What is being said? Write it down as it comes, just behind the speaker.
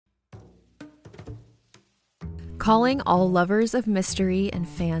Calling all lovers of mystery and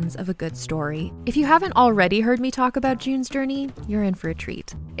fans of a good story. If you haven't already heard me talk about June's Journey, you're in for a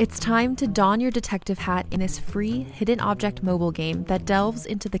treat. It's time to don your detective hat in this free hidden object mobile game that delves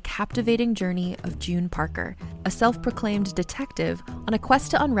into the captivating journey of June Parker, a self-proclaimed detective on a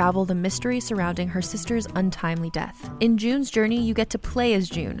quest to unravel the mystery surrounding her sister's untimely death. In June's Journey, you get to play as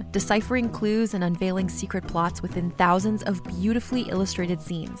June, deciphering clues and unveiling secret plots within thousands of beautifully illustrated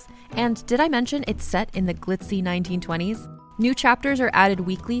scenes. And did I mention it's set in the glitzy 1920s? New chapters are added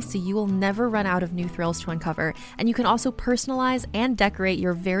weekly, so you will never run out of new thrills to uncover, and you can also personalize and decorate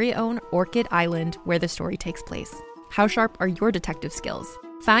your very own Orchid Island where the story takes place. How sharp are your detective skills?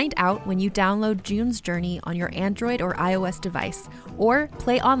 Find out when you download June's Journey on your Android or iOS device, or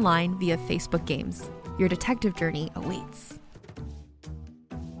play online via Facebook Games. Your detective journey awaits.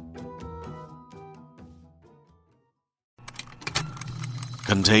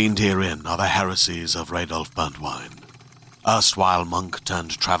 Contained herein are the heresies of Radolf Burntwine, erstwhile monk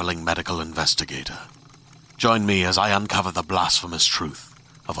turned traveling medical investigator. Join me as I uncover the blasphemous truth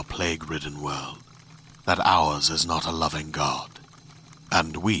of a plague-ridden world, that ours is not a loving God,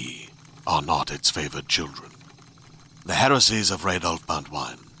 and we are not its favored children. The heresies of Radolf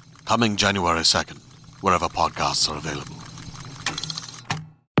Burntwine, coming January 2nd, wherever podcasts are available.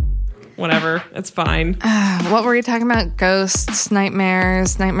 Whatever, it's fine. What were we talking about? Ghosts,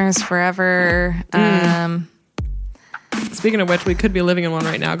 nightmares forever. Speaking of which, we could be living in one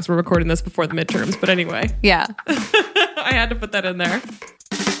right now because we're recording this before the midterms. But anyway. Yeah. I had to put that in there.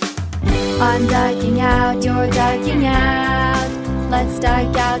 I'm dyking out, you're dyking out. Let's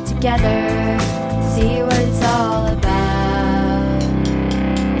dyke out together. See what it's all about.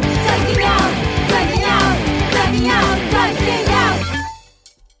 Dyking out, dyking out, dyking out, dyking out.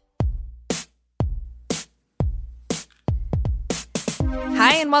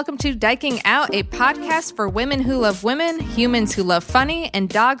 Hi, and welcome to Dyking Out, a podcast for women who love women, humans who love funny, and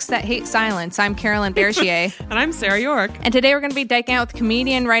dogs that hate silence. I'm Carolyn Bergier. And I'm Sarah York. And today we're going to be dyking out with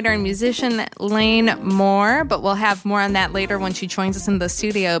comedian, writer, and musician Lane Moore, but we'll have more on that later when she joins us in the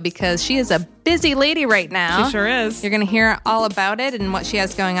studio because she is a busy lady right now. She sure is. You're going to hear all about it and what she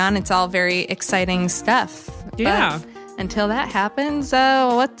has going on. It's all very exciting stuff. Yeah. But until that happens,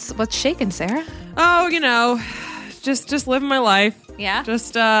 what's shaking, Sarah? Oh, just living my life. Yeah?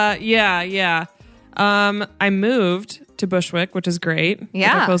 Just, yeah. I moved to Bushwick, which is great.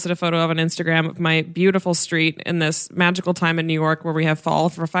 Yeah. I posted a photo of on Instagram of my beautiful street in this magical time in New York where we have fall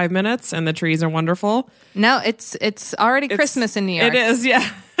for 5 minutes and the trees are wonderful. No, it's already Christmas in New York. It is, yeah.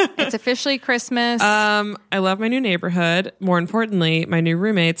 It's officially Christmas. I love my new neighborhood. More importantly, my new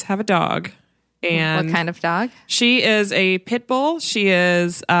roommates have a dog. And what kind of dog? She is a pit bull. She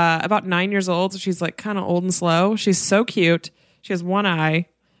is about 9 years old, so she's like kind of old and slow. She's so cute. She has one eye,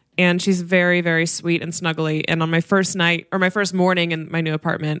 and she's very, very sweet and snuggly. And on my first night, or my first morning in my new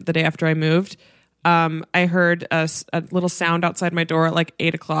apartment, the day after I moved, I heard a little sound outside my door at like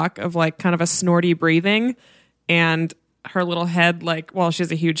 8 o'clock of like kind of a snorty breathing, and her little head, like, well, she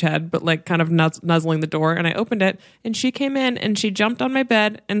has a huge head, but like kind of nuzzling the door. And I opened it and she came in and she jumped on my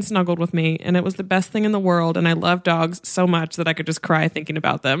bed and snuggled with me. And it was the best thing in the world. And I love dogs so much that I could just cry thinking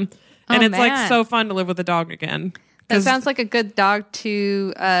about them. And it's like so fun to live with a dog again. That sounds like a good dog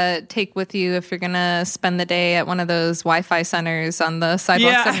to take with you if you're going to spend the day at one of those Wi-Fi centers on the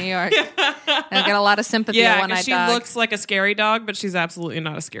sidewalks of New York. I'll get a lot of sympathy at one-eyed she dog. looks like a scary dog, but she's absolutely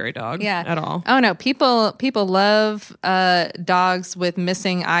not a scary dog at all. Oh, no. People love dogs with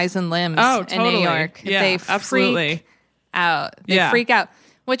missing eyes and limbs in New York. Yeah, they absolutely. freak out. They freak out,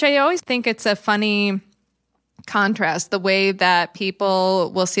 which I always think it's a funny contrast, the way that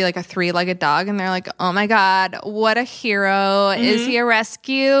people will see like a three-legged dog and they're like, oh my God, what a hero. Is he a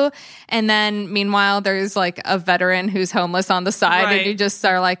rescue? And then meanwhile, there's like a veteran who's homeless on the side and you just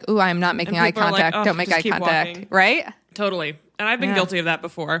are like, ooh, I'm not making eye contact. Don't make eye contact. Walking. Right? Totally. And I've been guilty of that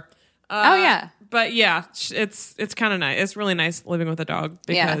before. But yeah, it's kind of nice. It's really nice living with a dog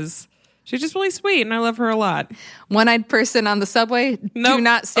because she's just really sweet and I love her a lot. One-eyed person on the subway, do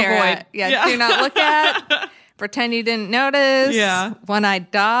not stare at. Yeah, do not look at. Pretend you didn't notice. Yeah.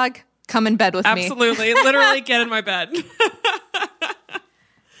 One-eyed dog, come in bed with me. Absolutely. Literally get in my bed.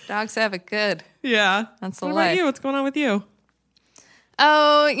 Dogs have it good. Yeah. That's the life. life. What about you? What's going on with you?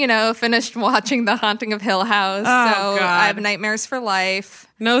 Oh, finished watching The Haunting of Hill House. Oh, so God. I have nightmares for life.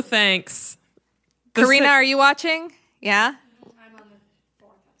 No thanks. Karina, are you watching? Yeah? I'm on the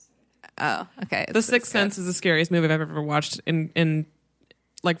 4th episode. Oh, okay. The Sixth Sense is the scariest movie I've ever watched in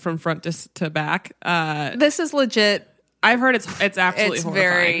like from front to back. This is legit. I've heard it's absolutely It's horrifying.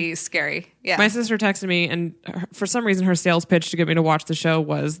 very scary. Yeah. My sister texted me, and for some reason, her sales pitch to get me to watch the show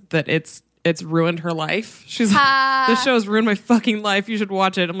was that it's it's ruined her life. She's like, this show's ruined my fucking life. You should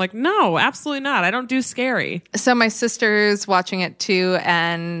watch it. I'm like, no, absolutely not. I don't do scary. So my sister's watching it too,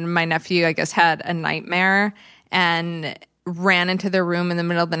 and my nephew, I guess, had a nightmare and ran into their room in the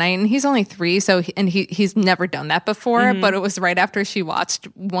middle of the night. And he's only 3, so he's never done that before. But it was right after she watched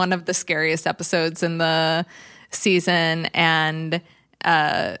one of the scariest episodes in the season, and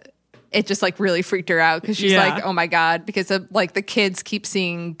it just like really freaked her out because she's like, oh my God, because of, like the kids keep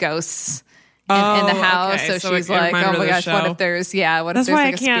seeing ghosts in the house. Okay. So she's like, oh my gosh, what if there's That's why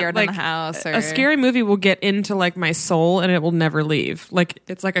like a spirit in the house? Or... A scary movie will get into like my soul and it will never leave. Like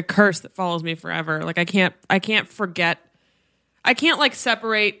it's like a curse that follows me forever. Like I can't forget. I can't like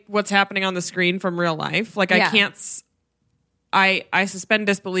separate what's happening on the screen from real life. Like I can't. I suspend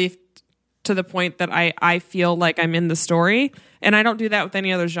disbelief to the point that I feel like I'm in the story, and I don't do that with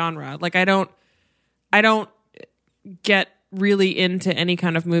any other genre. Like I don't get really into any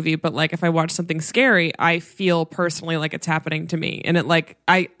kind of movie, but like if I watch something scary, I feel personally like it's happening to me, and it like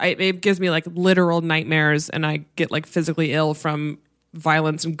it gives me like literal nightmares, and I get like physically ill from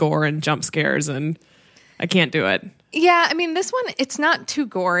violence and gore and jump scares, and I can't do it. Yeah, I mean this one, it's not too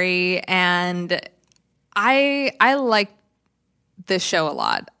gory, and I like this show a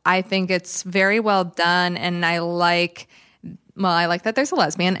lot. I think it's very well done, and I like that there's a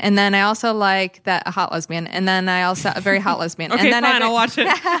lesbian, and then I also like that a hot lesbian, and then I also a very hot lesbian. Okay, and then fine, I'll watch it.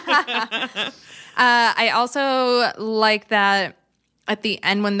 I also like that at the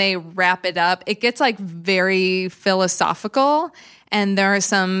end when they wrap it up, it gets like very philosophical, and there are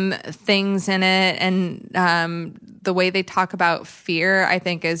some things in it, and the way they talk about fear, I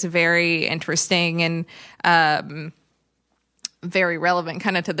think, is very interesting and very relevant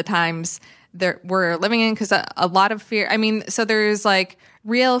kind of to the times that we're living in, because a lot of fear, I mean, so there's like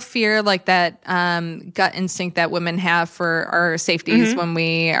real fear, like that gut instinct that women have for our safeties when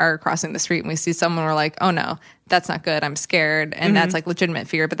we are crossing the street and we see someone, we're like, oh no, that's not good, I'm scared, and that's like legitimate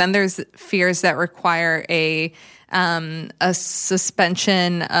fear. But then there's fears that require a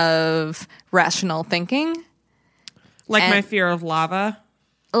suspension of rational thinking, like my fear of lava,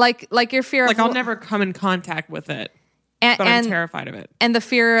 like your fear like of I'll never come in contact with it. But I'm terrified of it. And the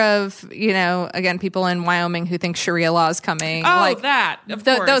fear of, again, people in Wyoming who think Sharia law is coming. Oh, like that, of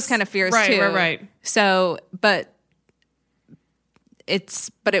course. Those kind of fears, right, too. Right. So, but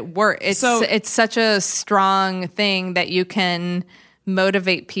it works. It's such a strong thing that you can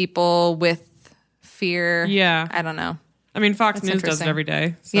motivate people with fear. Yeah. I don't know. I mean, Fox News does it every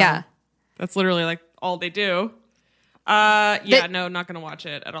day. So yeah. That's literally like all they do. No, not going to watch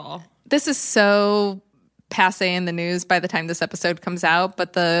it at all. This is so passe in the news by the time this episode comes out,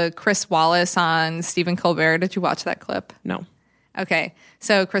 but the Chris Wallace on Stephen Colbert, did you watch that clip? No. Okay.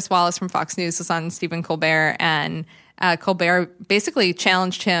 So Chris Wallace from Fox News was on Stephen Colbert, and Colbert basically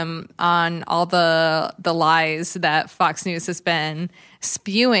challenged him on all the lies that Fox News has been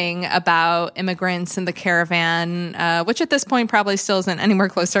spewing about immigrants in the caravan, which at this point probably still isn't anywhere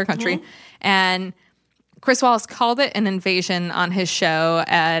close to our country. And Chris Wallace called it an invasion on his show,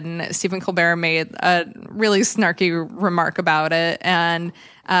 and Stephen Colbert made a really snarky remark about it, and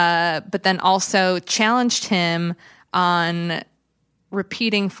but then also challenged him on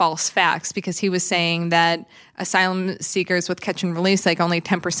repeating false facts, because he was saying that asylum seekers with catch and release, like only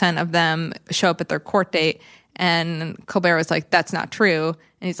 10% of them show up at their court date. And Colbert was like, that's not true.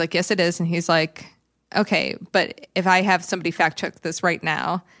 And he's like, yes, it is. And he's like, okay, but if I have somebody fact check this right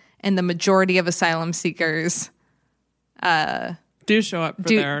now, and the majority of asylum seekers do show up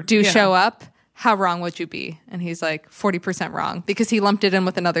show up, how wrong would you be? And he's like, 40% wrong, because he lumped it in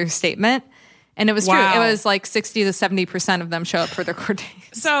with another statement. And it was true. It was like 60 to 70% of them show up for their court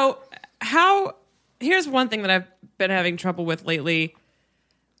dates. So here's one thing that I've been having trouble with lately.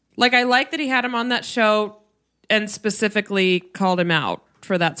 Like, I like that he had him on that show and specifically called him out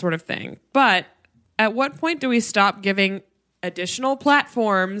for that sort of thing. But at what point do we stop giving additional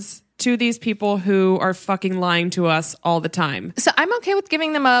platforms to these people who are fucking lying to us all the time? So I'm okay with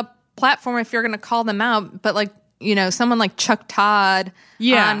giving them a platform if you're going to call them out, but like, someone like Chuck Todd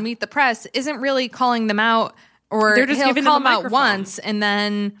on Meet the Press isn't really calling them out, or they're just giving call them a out once and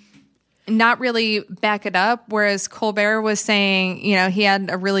then not really back it up. Whereas Colbert was saying, he had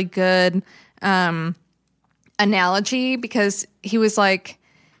a really good analogy, because he was like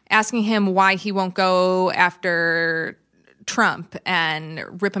asking him why he won't go after Trump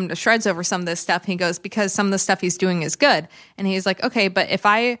and rip him to shreds over some of this stuff. He goes, because some of the stuff he's doing is good. And he's like, okay, but if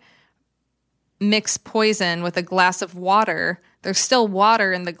I mix poison with a glass of water, there's still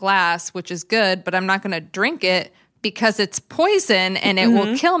water in the glass, which is good, but I'm not going to drink it because it's poison and it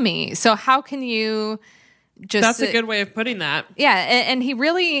will kill me. So how can you just That's a good way of putting that. Yeah, and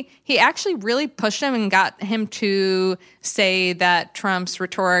he actually really pushed him and got him to say that Trump's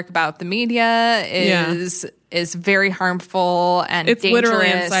rhetoric about the media is very harmful and it's dangerous.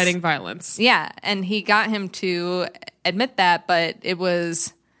 Literally inciting violence. Yeah, and he got him to admit that, but it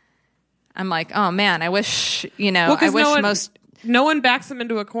was. I'm like, oh man, I wish no one backs them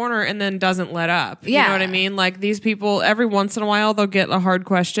into a corner and then doesn't let up. You know what I mean? Like these people, every once in a while, they'll get a hard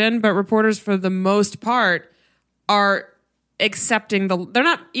question, but reporters, for the most part, are accepting they're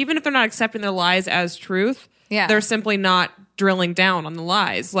not, even if they're not accepting the lies as truth, they're simply not drilling down on the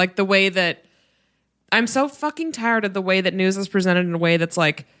lies. Like the way that, I'm so fucking tired of the way that news is presented in a way that's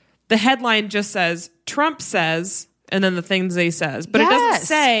like, the headline just says, Trump says, and then the things he says. But it doesn't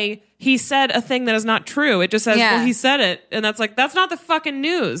say he said a thing that is not true. It just says, well, he said it. And that's like, that's not the fucking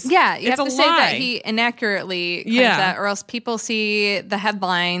news. Yeah, you it's have to say that he inaccurately claims that, or else people see the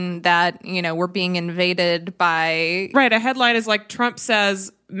headline that, we're being invaded by... Right, a headline is like, Trump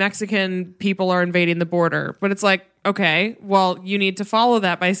says Mexican people are invading the border. But it's like, okay, well, you need to follow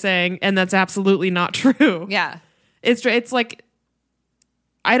that by saying, and that's absolutely not true. Yeah. It's like...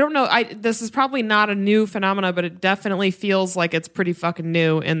 I don't know. This is probably not a new phenomena, but it definitely feels like it's pretty fucking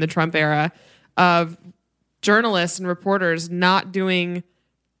new in the Trump era of journalists and reporters not doing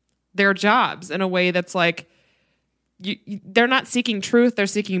their jobs in a way that's like, they're not seeking truth. They're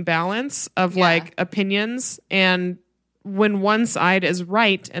seeking balance of like opinions. And when one side is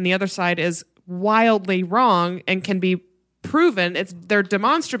right and the other side is wildly wrong and can be proven, they're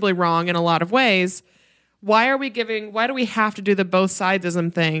demonstrably wrong in a lot of ways. Why do we have to do the both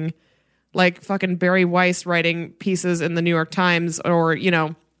sidesism thing? Like fucking Barry Weiss writing pieces in the New York Times or,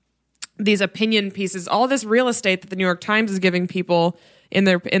 these opinion pieces, all this real estate that the New York Times is giving people in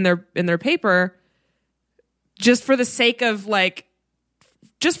their paper just for the sake of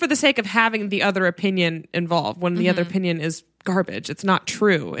having the other opinion involved when the other opinion is garbage. It's not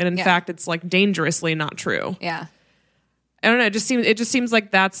true. And in fact, it's like dangerously not true. Yeah. I don't know. It just seems like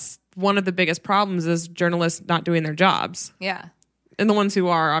that's one of the biggest problems is journalists not doing their jobs. Yeah. And the ones who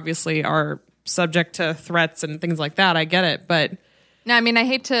are obviously are subject to threats and things like that. I get it. But no, I mean, I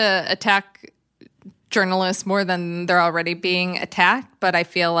hate to attack journalists more than they're already being attacked, but I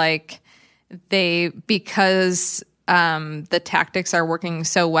feel like because the tactics are working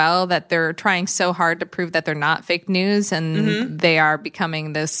so well that they're trying so hard to prove that they're not fake news and they are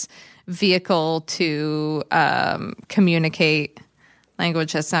becoming this vehicle to communicate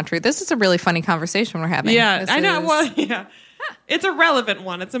language that's not true. This is a really funny conversation we're having. Yeah, I know. Well, yeah. It's a relevant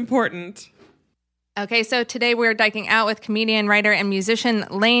one. It's important. Okay, so today we're diking out with comedian, writer, and musician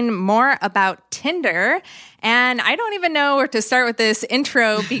Lane Moore about Tinder. And I don't even know where to start with this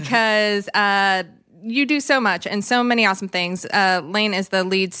intro because you do so much and so many awesome things. Lane is the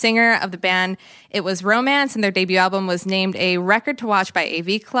lead singer of the band It Was Romance, and their debut album was named a record to watch by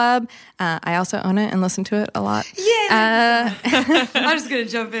AV Club. I also own it and listen to it a lot. Yeah. I'm just going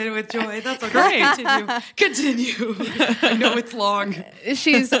to jump in with joy. That's okay. Continue. I know it's long.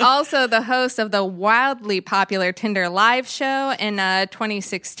 She's also the host of the wildly popular Tinder live show. In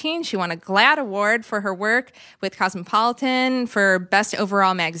 2016, she won a GLAAD Award for her work with Cosmopolitan for Best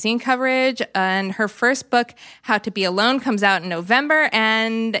Overall Magazine Coverage. And her first book, How to Be Alone, comes out in November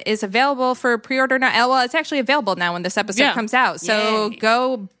and is available for pre-order now. Well, it's actually available now when this episode comes out. So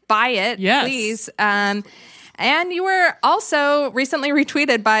go buy it, please. And you were also recently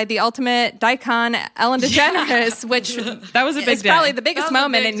retweeted by the ultimate daikon, Ellen DeGeneres, which that was a big day. Probably the biggest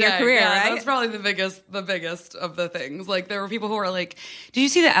moment in your career, right? That was probably the biggest of the things. Like there were people who were like, "Did you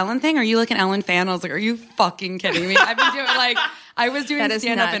see the Ellen thing? Are you like an Ellen fan?" I was like, "Are you fucking kidding me?" I've been doing I was doing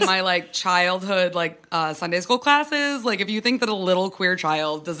stand-up in my childhood Sunday school classes. Like if you think that a little queer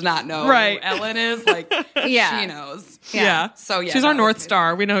child does not know who Ellen is, she knows. Yeah. So she's our North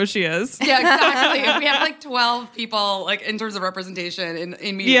Star. We know who she is. Yeah, exactly. We have 12 people in terms of representation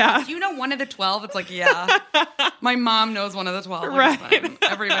in media. Yeah. Do you know one of the 12? It's my mom knows one of the 12. Right.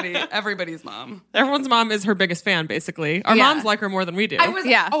 Everybody's mom. Everyone's mom is her biggest fan, basically. Our moms like her more than we do. I was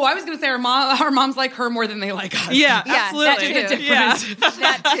going to say our moms like her more than they like us. Yeah, absolutely.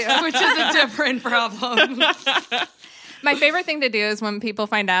 That too. Which is a different problem. My favorite thing to do is when people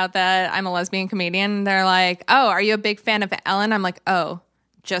find out that I'm a lesbian comedian, they're like, "Oh, are you a big fan of Ellen?" I'm like, "Oh,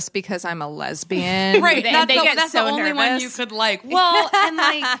 just because I'm a lesbian. Right. That's the only one you could like. Well, and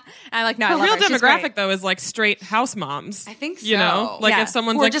like, I'm like, no, the I love real her. She's demographic great. though is like straight house moms. I think so. You know, like Yeah. if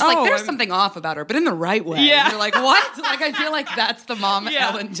someone's or like, just oh, like, there's I'm- something off about her, but in the right way. Yeah. You're like, what? Like, I feel like that's the mom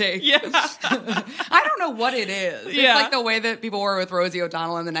Ellen takes. Yeah. I don't know what it is. Yeah. It's like the way that people were with Rosie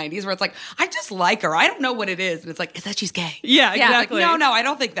O'Donnell in the 90s, where it's like, I just like her. I don't know what it is. And it's like, is that she's gay? Yeah, Yeah. exactly. Like, no, I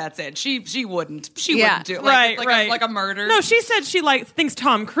don't think that's it. She wouldn't. She Yeah. wouldn't do it. Like, Right, it's like right. like a murder. No, she said she thinks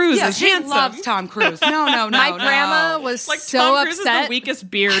Tom Cruise yeah, is she handsome. loves Tom Cruise. No. My grandma was Like so Tom Cruise upset. is the weakest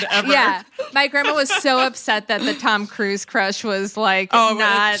beard ever. Yeah, my grandma was so upset that the Tom Cruise crush was like Oh,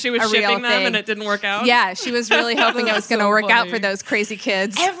 not she was a real shipping them thing. and it didn't work out. Yeah, she was really hoping it was going to so work out funny. for those crazy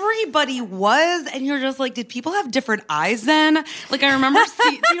kids. Everybody was, and you're just like, did people have different eyes then? Like, I remember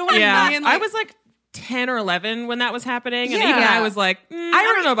do you know what Yeah. I mean? Like, I was like 10 or 11 when that was happening, and Yeah. even I was like, I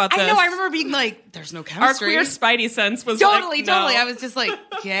don't know about this. I know. I remember being like, "There's no Our chemistry." queer spidey sense was totally, like, no. totally. I was just like,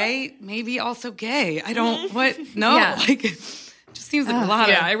 gay, maybe also gay. I don't. What? No. Yeah. Like, it just seems like a lot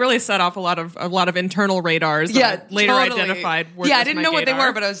Yeah, of. it really set off a lot of internal radars. That I later totally. identified. Were Yeah, I just didn't my know what they gaydar.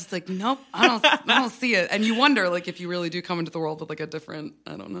 were, but I was just like, nope, I don't see it. And you wonder, like, if you really do come into the world with like a different,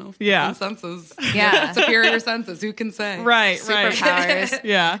 I don't know, Yeah. senses, Yeah. superior senses. Who can say? right, Superpowers.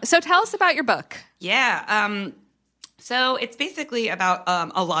 yeah. So tell us about your book. Yeah. So it's basically about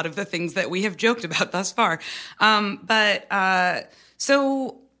a lot of the things that we have joked about thus far.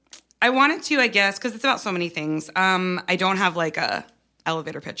 So I wanted to, I guess, because it's about so many things. I don't have like a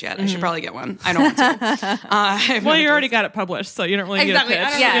elevator pitch yet. I should probably get one. I don't want to. Well, you already got it published, so you don't really Exactly. need a I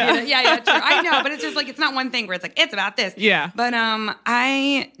pitch. don't know. Yeah, true. I know, but it's just like it's not one thing where it's like it's about this. Yeah. But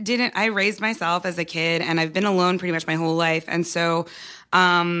I raised myself as a kid, and I've been alone pretty much my whole life, and so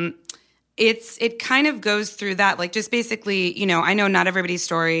it kind of goes through that, like just basically, you know, I know not everybody's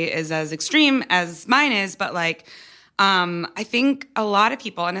story is as extreme as mine is, but like I think a lot of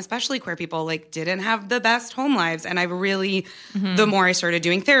people, and especially queer people, like didn't have the best home lives. And I've really, the more I started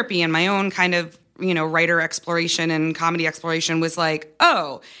doing therapy and my own kind of, you know, writer exploration and comedy exploration was like,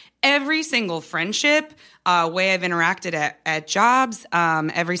 oh, every single friendship, way I've interacted at jobs,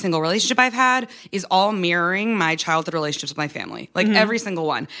 every single relationship I've had is all mirroring my childhood relationships with my family, like every single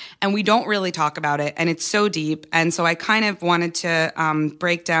one. And we don't really talk about it, and it's so deep. And so I kind of wanted to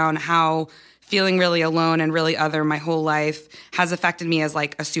break down how feeling really alone and really other my whole life has affected me as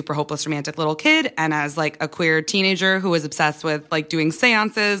like a super hopeless romantic little kid and as like a queer teenager who was obsessed with like doing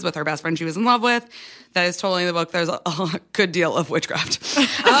seances with her best friend she was in love with. That is totally in the book. There's a good deal of witchcraft.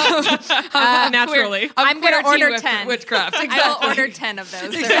 Naturally. I'm going to order 10. Witchcraft. I will order 10 of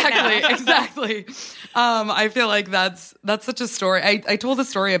those. Exactly. I feel like that's such a story. I told a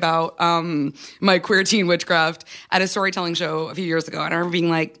story about my queer teen witchcraft at a storytelling show a few years ago, and I remember being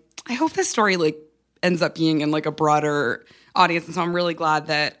like, I hope this story like ends up being in like a broader audience, and so I'm really glad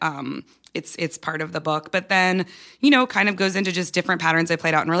that it's part of the book. But then, you know, kind of goes into just different patterns I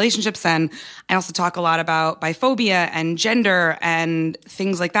played out in relationships, and I also talk a lot about biphobia and gender and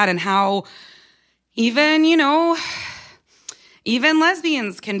things like that, and how even, you know, even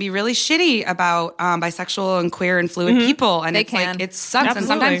lesbians can be really shitty about bisexual and queer and fluid people. And They it's can. like, it sucks.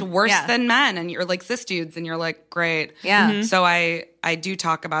 Absolutely. And sometimes worse Yeah. than men. And you're like cis dudes and you're like, great. Yeah. So I do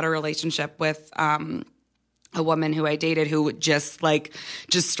talk about a relationship with a woman who I dated who just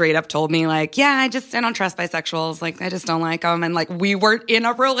straight up told me like, yeah, I don't trust bisexuals. Like, I just don't like them. And like, we were in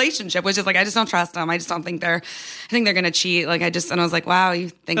a relationship, which is like, I just don't trust them. I just don't think I think they're going to cheat. Like, and I was like, wow, you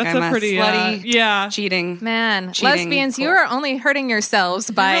think That's I'm a pretty, slutty cheating. Man, Cheating. lesbians, Cool. you are only hurting yourselves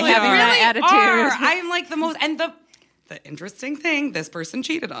by really having are. that Really attitude. are. I'm like the most, and the interesting thing, this person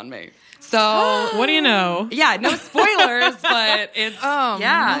cheated on me. So What do you know? yeah, no spoilers, but it's Oh,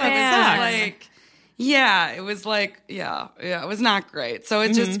 yeah, man. it was just like it was like it was not great. So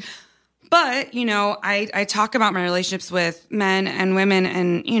it's just, but you know, I talk about my relationships with men and women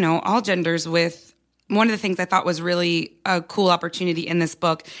and you know all genders. With one of the things I thought was really a cool opportunity in this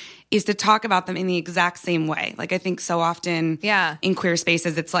book is to talk about them in the exact same way. Like I think so often in queer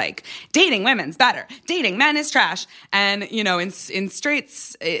spaces, it's like dating women's better, dating men is trash. And, you know, in straight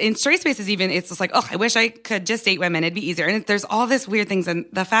spaces even, it's just like, oh, I wish I could just date women. It'd be easier. And there's all this weird things. And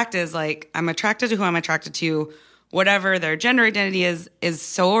the fact is like, I'm attracted to who I'm attracted to. Whatever their gender identity is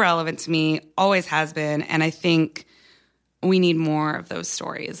so relevant to me, always has been. And I think we need more of those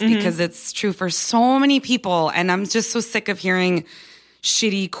stories because it's true for so many people. And I'm just so sick of hearing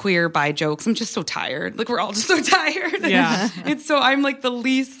shitty queer bi jokes. I'm just so tired. Like we're all just so tired. Yeah. I'm like the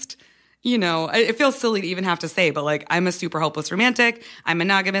least you know, it feels silly to even have to say, but like, I'm a super hopeless romantic. I'm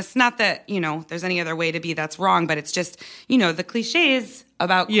monogamous. Not that, you know, there's any other way to be that's wrong, but it's just, you know, the cliches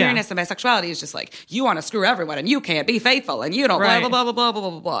about queerness and bisexuality is just like, you want to screw everyone and you can't be faithful and you don't blah, blah, blah, blah, blah, blah,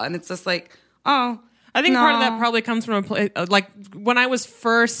 blah, blah. And it's just like, oh, I think part of that probably comes from a place, like when I was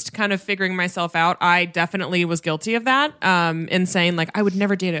first kind of figuring myself out, I definitely was guilty of that, in saying like, I would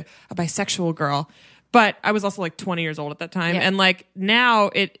never date a bisexual girl. But I was also like 20 years old at that time. Yeah. And like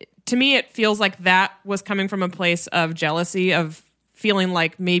now to me, it feels like that was coming from a place of jealousy, of feeling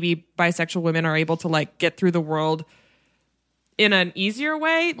like maybe bisexual women are able to like get through the world in an easier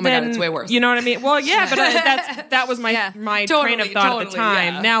way. Oh my God, it's way worse. You know what I mean? Well, yeah, but that was my train of thought at the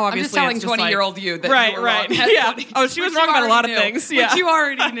time. Yeah. Now, obviously, I'm just telling 20-year-old you that right, you were right. wrong. Yeah. Oh, she was wrong about a lot of things. Yeah. Which you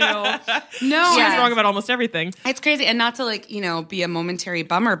already knew. No. She was wrong about almost everything. It's crazy. And not to like, you know, be a momentary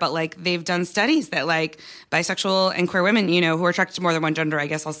bummer, but like they've done studies that like bisexual and queer women, you know, who are attracted to more than one gender, I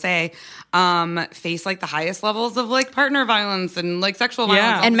guess I'll say, face like the highest levels of like partner violence and like sexual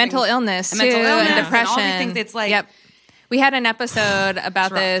violence. And mental illness, and depression. And all these things. It's like... Yep. We had an episode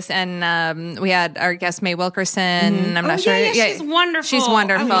about this, and we had our guest Mae Wilkerson. I'm not sure. Yeah, she's wonderful. She's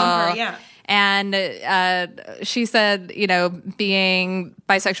wonderful. I love her, yeah. And she said, you know, being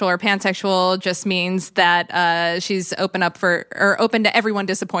bisexual or pansexual just means that she's open to everyone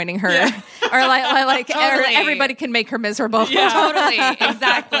disappointing her, or like totally. or everybody can make her miserable. Yeah, totally,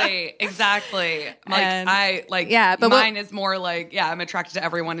 exactly. Like, but mine is more like, I'm attracted to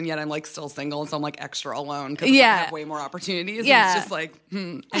everyone, and yet I'm like still single, and so I'm like extra alone because I have way more opportunities. Yeah, and it's just like,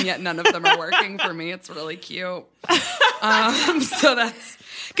 and yet none of them are working for me. It's really cute. So that's.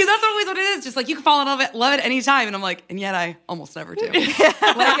 Because that's always what it is. Just like you can fall in love at any time, and I'm like, and yet I almost never do. Like, and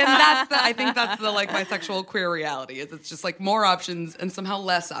I think that's the like bisexual queer reality. Is it's just like more options and somehow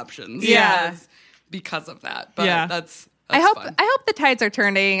less options. Yeah, because of that. But that's I hope fun. I hope the tides are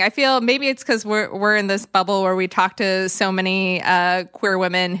turning. I feel maybe it's because we're in this bubble where we talk to so many queer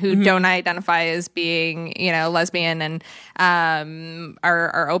women who don't identify as being, you know, lesbian and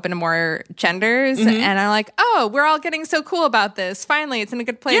are open to more genders, and I'm like, oh, we're all getting so cool about this. Finally, it's in a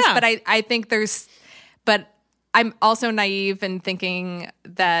good place. Yeah. But I think but I'm also naive in thinking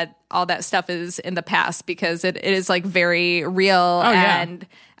that all that stuff is in the past because it is like very real and.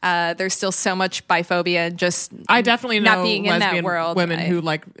 There's still so much biphobia and just I definitely know not being in that world. Women who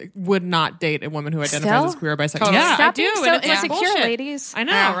like would not date a woman who identifies as queer or bisexual. Totally. Yeah, Stop I do. being so and it's insecure, like ladies. I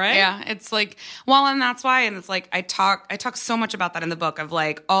know, right? Yeah, it's like, well, and that's why, and it's like I talk so much about that in the book of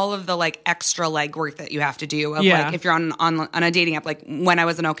like all of the like extra legwork that you have to do of like if you're on a dating app, like when I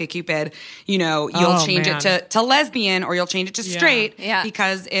was an OkCupid, you know, you'll change it to lesbian or you'll change it to straight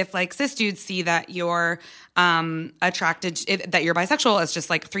because if like cis dudes see that you're attracted that you're bisexual, it's just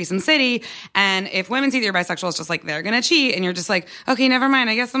like Threesome City, and if women see that you're bisexual, it's just like they're gonna cheat, and you're just like, okay, never mind,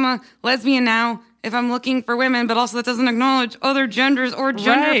 I guess I'm a lesbian now if I'm looking for women, but also that doesn't acknowledge other genders or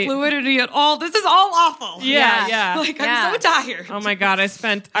gender fluidity at all. This is all awful. Yeah. Like I'm so tired. Oh my God,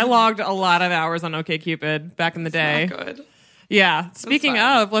 I logged a lot of hours on OkCupid back in the day. Not good. Yeah. Speaking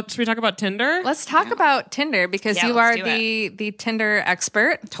of, should we talk about Tinder? Let's talk about Tinder because you are the Tinder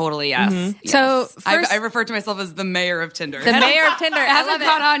expert. Totally, yes. Mm-hmm. Yes. So I refer to myself as the mayor of Tinder. The mayor of Tinder. It hasn't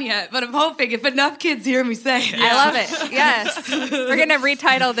caught on yet, but I'm hoping if enough kids hear me say it. I love it. Yes. We're going to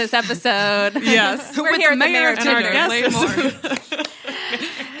retitle this episode. Yes. We're here the mayor of Tinder. More.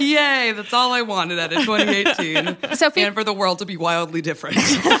 Yay, that's all I wanted at in 2018. And for the world to be wildly different.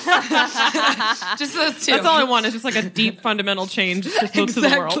 Just those two. That's all I want is just like a deep fundamental change to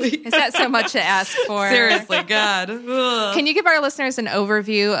the world. Is that so much to ask for? Seriously, God. Ugh. Can you give our listeners an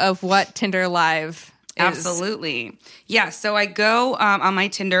overview of what Tinder Live is? Absolutely. Yeah, so I go on my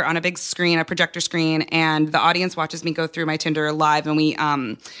Tinder on a big screen, a projector screen, and the audience watches me go through my Tinder Live, and we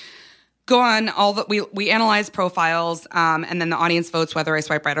go on we analyze profiles, and then the audience votes whether I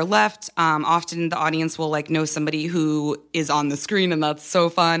swipe right or left. Often the audience will like know somebody who is on the screen, and that's so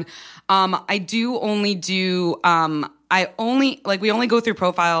fun. We only go through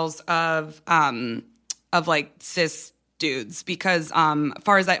profiles of like cis dudes because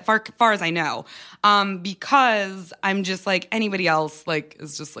far as I know, because I'm just like anybody else like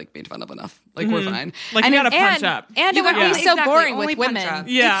is just like made fun of enough. Like we're fine. Like you gotta punch up. And it would be so boring with women.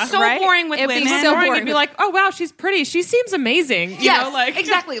 Yeah. It's so boring with women. It'd be so boring. You'd be like, oh wow, she's pretty. She seems amazing. You know, like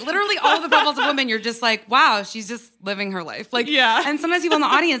exactly. Literally all of the profiles of women, you're just like, wow, she's just living her life. Like and sometimes people in the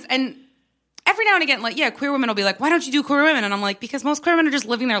audience and every now and again, like, queer women will be like, why don't you do queer women? And I'm like, because most queer women are just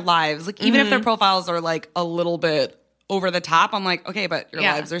living their lives. Like, even if their profiles are like a little bit over the top, I'm like, okay, but your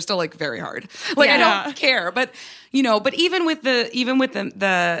lives are still like very hard. Like, I don't care. But, you know, but even with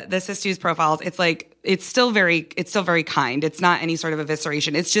the cis dudes profiles, it's like, it's still very kind. It's not any sort of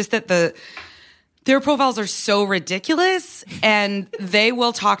evisceration. It's just that their profiles are so ridiculous, and they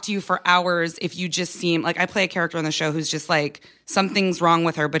will talk to you for hours if you just seem like, I play a character on the show who's just like, something's wrong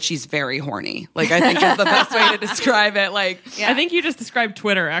with her, but she's very horny. Like, I think is the best way to describe it. Like, I think you just described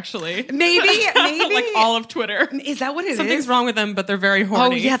Twitter, actually. Maybe. Like all of Twitter. Is that what it is? Something's wrong with them, but they're very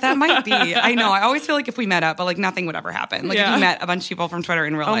horny. Oh, yeah, that might be. I know. I always feel like if we met up, but like nothing would ever happen. Like if you met a bunch of people from Twitter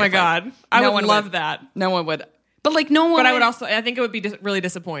in real life. Oh my God. Like, I would love that. No one would. But like no one. But I would also. I think it would be really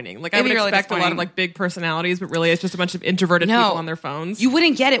disappointing. Like I would expect a lot of like big personalities, but really it's just a bunch of introverted people on their phones. You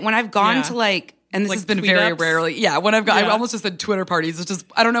wouldn't get it when I've gone to like, and this like has been very rarely. Yeah, when I've I almost just said Twitter parties. It's just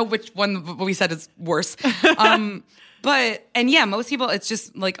I don't know which one we said is worse. But most people, it's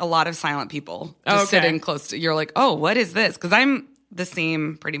just like a lot of silent people just sitting close to. You're like, oh, what is this? Because I'm the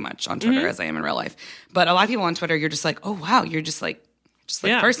same pretty much on Twitter as I am in real life. But a lot of people on Twitter, you're just like, oh wow, you're just like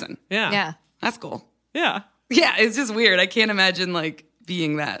person. Yeah, that's cool. Yeah. Yeah, it's just weird. I can't imagine like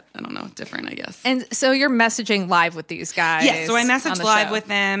being that, I don't know, different, I guess. And so you're messaging live with these guys. Yeah, so I message live with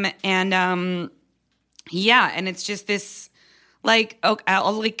them, and and it's just this like,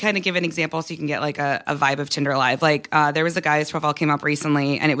 I'll like kind of give an example so you can get like a vibe of Tinder Live. Like there was a guy's profile came up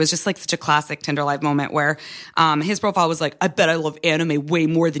recently, and it was just like such a classic Tinder Live moment where his profile was like, I bet I love anime way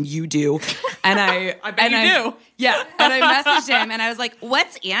more than you do. And I bet you do. Yeah. And I messaged him and I was like,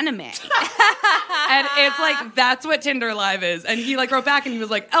 what's anime? And it's like, that's what Tinder Live is. And he like wrote back and he was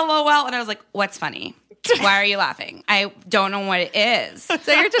like, LOL. And I was like, what's funny? Why are you laughing? I don't know what it is.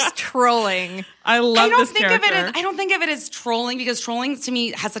 So you're just trolling. I don't think of it as trolling, because trolling to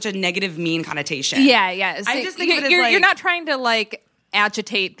me has such a negative, mean connotation. Yeah. So I just think of it as you're not trying to like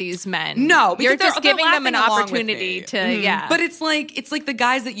agitate these men. No, you're just giving them an opportunity to, But it's like the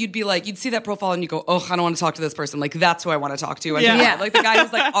guys that you'd be like, you'd see that profile and you go, oh, I don't want to talk to this person. Like, that's who I want to talk to. And like the guy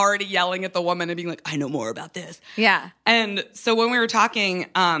who's like already yelling at the woman and being like, I know more about this. Yeah. And so when we were talking,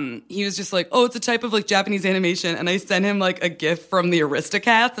 he was just like, oh, it's a type of like Japanese animation. And I sent him like a GIF from the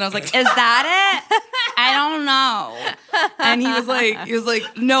Aristocats. And I was like, is that it? I don't know. And he was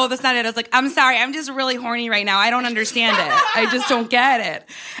like, no, that's not it. I was like, I'm sorry. I'm just really horny right now. I don't understand it. I just don't get it.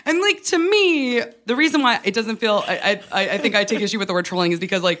 And like, to me, the reason why it doesn't feel, I think I take issue with the word trolling is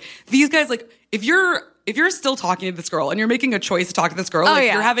because like these guys, like if you're still talking to this girl and you're making a choice to talk to this girl,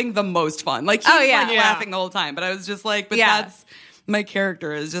 you're having the most fun. Like he's like laughing the whole time. But I was just like, that's my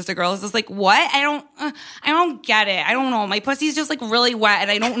character is just a girl who's just like, what? I don't get it. I don't know. My pussy's just like really wet and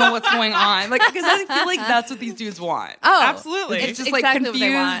I don't know what's going on. Like, because I feel like that's what these dudes want. Oh, absolutely. It's just exactly like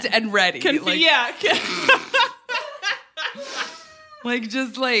confused and ready. Like,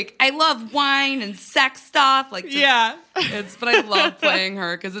 just like, I love wine and sex stuff. Like, just, but I love playing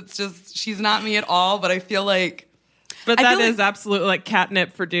her because it's just, she's not me at all, but I feel like. But that is absolutely like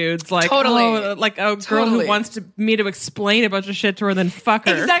catnip for dudes. Like, totally. Like a girl who wants me to explain a bunch of shit to her, then fuck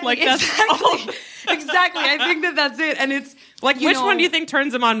her. Exactly. Like, that's exactly. I think that's it. And it's like, which one do you think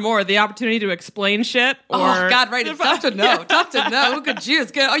turns them on more? The opportunity to explain shit? Or oh, God, right. It's tough to know. Tough to know. Who could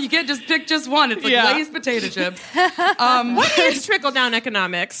choose? You can't just pick just one. It's like Lay's potato chips. What is trickle-down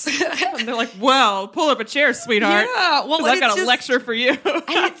economics? And they're like, well, pull up a chair, sweetheart. Yeah. Well, I've got a lecture for you.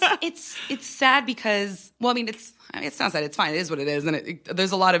 And it's sad because, well, I mean, it's not sad. It's fine. It is what it is. And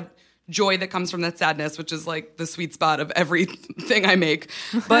there's a lot of joy that comes from that sadness, which is like the sweet spot of everything I make.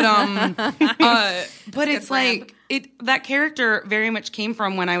 But but it's like that character very much came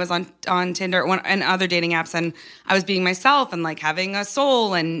from when I was on Tinder and other dating apps, and I was being myself and like having a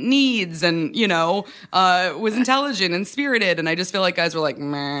soul and needs, and was intelligent and spirited, and I just feel like guys were like,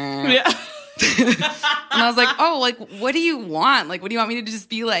 meh. Yeah. And I was like, oh, like, what do you want? Like, what do you want me to just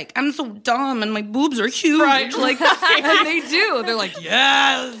be like? I'm so dumb and my boobs are huge. Right. Like, and they do. They're like,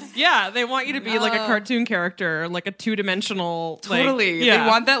 yes. Yeah, they want you to be like a cartoon character, like a two-dimensional. Totally. They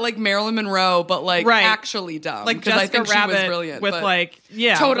want that like Marilyn Monroe, but like actually dumb. Like Jessica I think Rabbit she was brilliant, with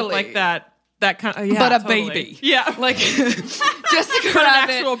totally with like that kind of, but a totally. baby. Yeah. Like Jessica Rabbit. An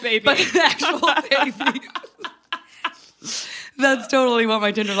actual baby. But an actual baby. That's totally what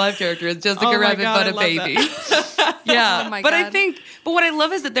my Tinder Live character is. Jessica Rabbit, but a baby. Yeah. Oh my but God. I think, but what I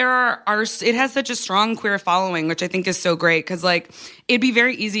love is that there are it has such a strong queer following, which I think is so great. Cause like, it'd be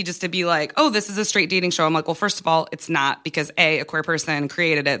very easy just to be like, oh, this is a straight dating show. I'm like, well, first of all, it's not, because a queer person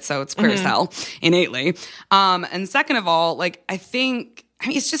created it. So it's queer as hell innately. And second of all, like, I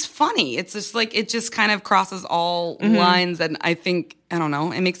mean, it's just funny. It's just like, it just kind of crosses all lines. And I think, I don't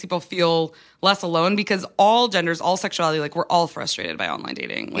know, it makes people feel less alone, because all genders, all sexuality, like we're all frustrated by online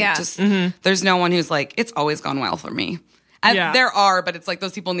dating. Like just, there's no one who's like, it's always gone well for me. And there are, but it's like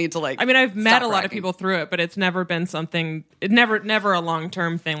those people need to like. I mean, I've met a lot of people through it, but it's never been something. Never a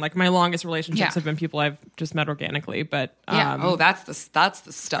long-term thing. Like my longest relationships have been people I've just met organically. But that's the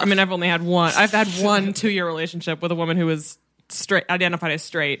stuff. I mean, I've only had one. I've had one 2-year relationship with a woman who was straight, identified as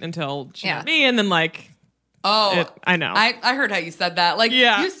straight until she met me, and then like. I know. I heard how you said that. Like,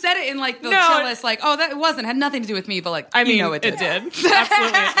 you said it in like the chillest, like, that had nothing to do with me, but like, I mean, it did.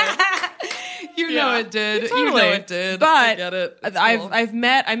 Absolutely it did. You know it did. Totally. You know it did. But I get it.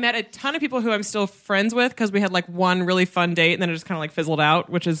 I met a ton of people who I'm still friends with because we had like one really fun date and then it just kind of like fizzled out,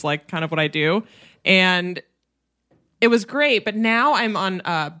 which is like kind of what I do. And it was great. But now I'm on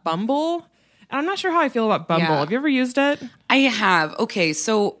Bumble. And I'm not sure how I feel about Bumble. Have you ever used it? I have. Okay,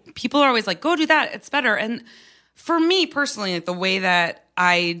 so people are always like, go do that. It's better. And for me personally, like the way that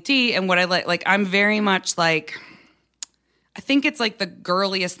I date and what I like I'm very much like, I think it's like the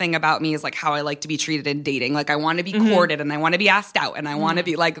girliest thing about me is like how I like to be treated in dating. Like I want to be courted and I want to be asked out and I want to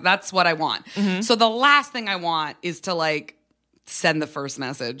be like, that's what I want. So the last thing I want is to like send the first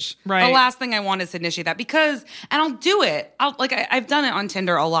message. Right. The last thing I want is to initiate that and I'll do it. I've done it on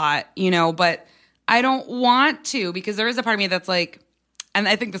Tinder a lot, but I don't want to because there is a part of me that's like, and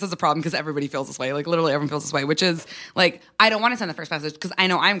I think this is a problem because everybody feels this way. Like literally everyone feels this way, which is like, I don't want to send the first message because I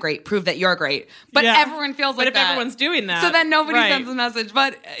know I'm great. Prove that you're great. But everyone feels like that. But if everyone's doing that. So then nobody sends a message.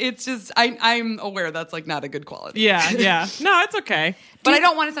 But it's just, I'm aware that's like not a good quality. Yeah. No, it's okay. But I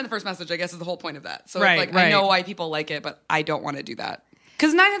don't want to send the first message, I guess is the whole point of that. So it's like, I know why people like it, but I don't want to do that.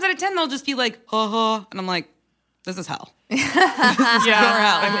 Because 9 times out of 10, they'll just be like, ha. And I'm like, this is hell. I'm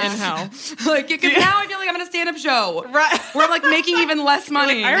in hell. Like, because now I feel like I'm in a stand-up show. Right. Where I'm like making even less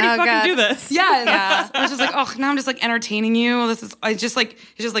money. Like, I already fucking do this. Yeah. I was just like, now I'm just like entertaining you. It's just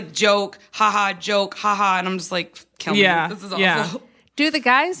like joke, haha. And I'm just like, killing me. This is awful. Do the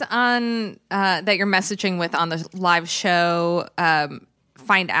guys on that you're messaging with on the live show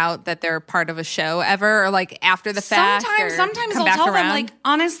find out that they're part of a show ever, or like after the fact? Sometimes they'll tell them. Like,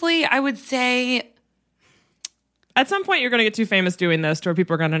 honestly, I would say at some point you're going to get too famous doing this to where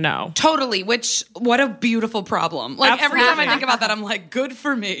people are going to know. Totally. Which, what a beautiful problem. Like every time I think about that, I'm like, good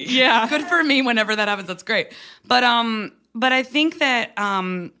for me. Yeah. Good for me whenever that happens. That's great. But I think that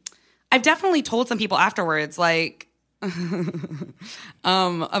I've definitely told some people afterwards, like, I'm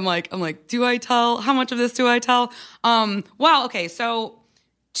like, do I tell? How much of this do I tell? Well, okay, so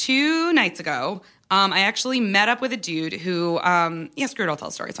 2 nights ago, I actually met up with a dude who, screw it, I'll tell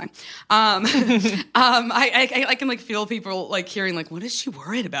a story, it's fine. I can like feel people like hearing like, what is she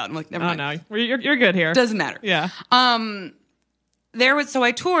worried about? I'm like, never mind. Oh no, you're good here. Doesn't matter. Yeah. I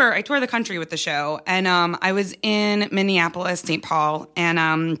tour the country with the show, and I was in Minneapolis, St. Paul,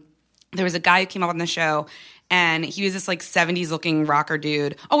 and there was a guy who came up on the show, and he was this like 70s looking rocker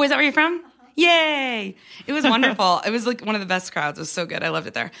dude. Oh, is that where you're from? Yay! It was wonderful. It was like one of the best crowds. It was so good. I loved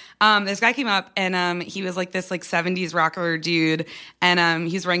it there. This guy came up and he was like this like 70s rocker dude, and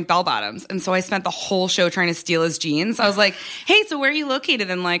he's wearing bell bottoms. And so I spent the whole show trying to steal his jeans. I was like, hey, so where are you located?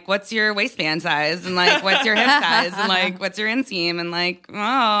 And like, what's your waistband size? And like, what's your hip size? And like, what's your inseam? And like,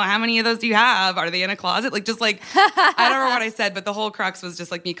 how many of those do you have? Are they in a closet? Like, just like, I don't remember what I said, but the whole crux was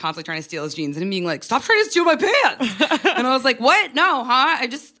just like me constantly trying to steal his jeans and him being like, stop trying to steal my pants. And I was like, what? No, huh? I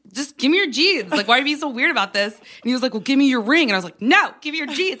just give me your jeans. Like, why are you being so weird about this? And he was like, well, give me your ring. And I was like, no, give me your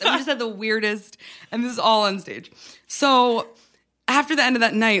jeans. And we just had the weirdest, and this is all on stage. So after the end of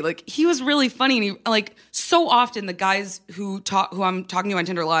that night, like, he was really funny. And he, like, so often the guys who I'm talking to on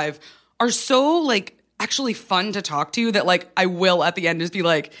Tinder Live are so, like, actually fun to talk to that, like, I will at the end just be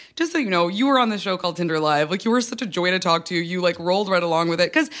like, just so you know, you were on the show called Tinder Live. Like, you were such a joy to talk to. You, like, rolled right along with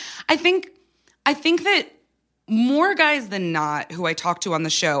it. Because I think that more guys than not who I talk to on the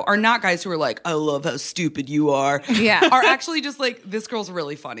show are not guys who are like, I love how stupid you are. Yeah. Are actually just like, this girl's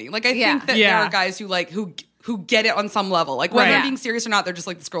really funny. Like, I think that there are guys who like, who get it on some level. Like, whether they're being serious or not, they're just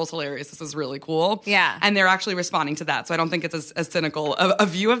like, this girl's hilarious. This is really cool. Yeah. And they're actually responding to that. So I don't think it's as cynical a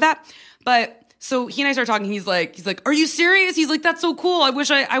view of that. But so he and I started talking. He's like, are you serious? He's like, that's so cool. I wish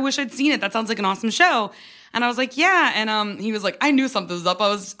I'd seen it. That sounds like an awesome show. And I was like, yeah. And he was like, I knew something was up.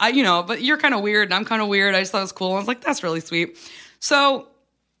 But you're kind of weird and I'm kind of weird. I just thought it was cool. And I was like, that's really sweet. So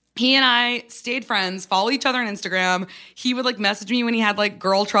he and I stayed friends, follow each other on Instagram. He would like message me when he had like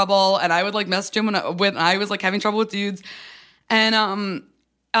girl trouble, and I would like message him when I was like having trouble with dudes. And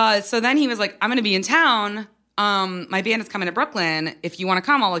so then he was like, I'm going to be in town. My band is coming to Brooklyn. If you want to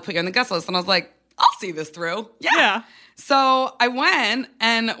come, I'll like put you on the guest list. And I was like, I'll see this through. Yeah. So I went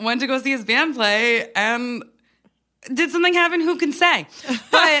to go see his band play, and did something happen? Who can say?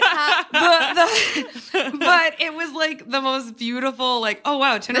 But but it was like the most beautiful. Like, oh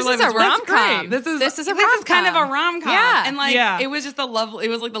wow, Tinder Live is a rom-com. This is kind of a rom-com. Yeah, and like it was just it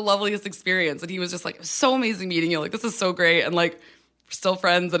was like the loveliest experience. And he was just like, it was so amazing meeting you. Like, this is so great. And like, we're still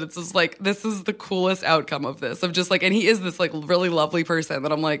friends. And it's just like, this is the coolest outcome of this. Of just like, and he is this like really lovely person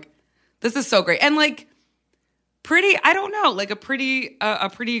that I'm like, this is so great. And like, pretty, I don't know, like a pretty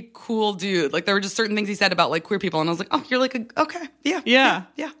cool dude. Like, there were just certain things he said about like queer people, and I was like, oh, you're like okay, yeah,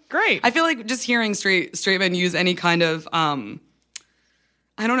 great. I feel like just hearing straight men use any kind of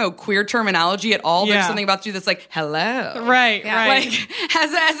I don't know, queer terminology at all. There's something about you that's like, hello, right. Like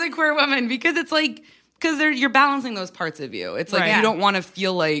as a queer woman, because it's like, because you're balancing those parts of you. It's like you don't want to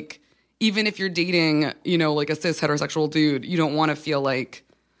feel like, even if you're dating, you know, like a cis heterosexual dude, you don't want to feel like,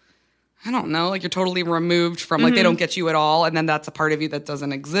 I don't know, like you're totally removed from, like, they don't get you at all, and then that's a part of you that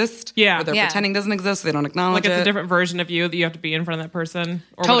doesn't exist. Yeah. Or they're pretending doesn't exist, so they don't acknowledge it. Like, it's a different version of you that you have to be in front of that person.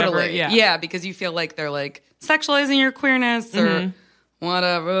 Or totally. Whatever. Yeah, because you feel like they're, like, sexualizing your queerness or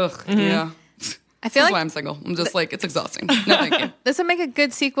whatever. Ugh, yeah. I feel like why I'm single. I'm just like, it's exhausting. No, thank you. This would make a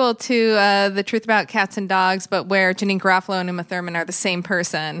good sequel to The Truth About Cats and Dogs, but where Janine Garofalo and Uma Thurman are the same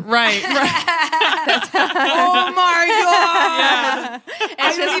person. Right. Oh my God. Yeah.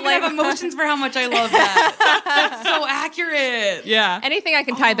 I don't even have emotions for how much I love that. That's so accurate. Yeah. Anything I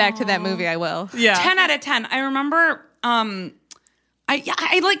can tie back to that movie, I will. Yeah. 10 out of 10. I remember, I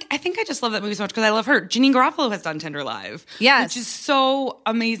think I just love that movie so much because I love her. Janine Garofalo has done Tinder Live. Yes. Which is so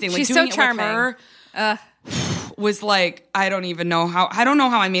amazing. She's like, doing so charming. It with her was like, I don't know how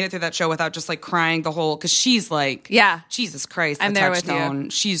I made it through that show without just like crying the whole, because she's like, Jesus Christ, I'm there with you.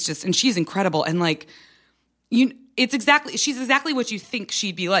 She's just, and she's incredible. And like, she's exactly what you think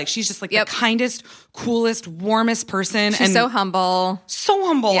she'd be like. She's just like the kindest, coolest, warmest person. She's so humble. So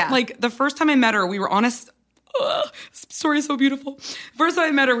humble. Yeah. Like, the first time I met her, we were on a story so beautiful. First time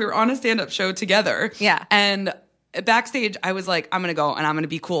I met her, we were on a stand-up show together. Yeah. And backstage, I was like, I'm going to go and I'm going to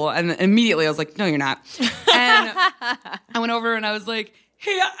be cool. And immediately I was like, no, you're not. And I went over and I was like,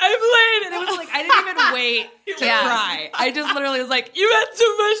 hey, I'm late. And it was like, I didn't even wait to cry. I just literally was like, you meant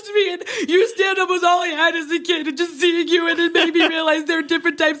so much to me. And your stand-up was all I had as a kid. And just seeing you, and it made me realize there are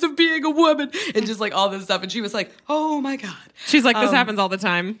different types of being a woman. And just like all this stuff. And she was like, oh my God. She's like, this happens all the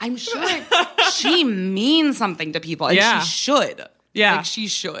time. I'm sure she means something to people. And she should. Yeah. Like, she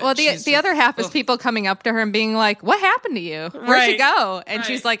should. Well, the other half is people coming up to her and being like, what happened to you? Where'd you go? And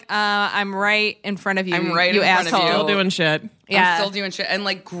she's like, I'm right in front of you. I'm right you in front asshole. of you. Still doing shit. I'm still doing shit. And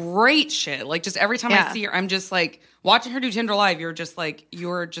like, great shit. Like, just every time I see her, I'm just like, watching her do Tinder Live, you're just like,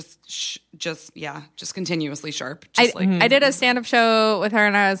 just continuously sharp. Just I did a stand-up show with her,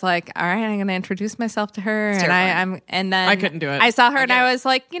 and I was like, all right, I'm going to introduce myself to her. And then I couldn't do it. I saw her, and I was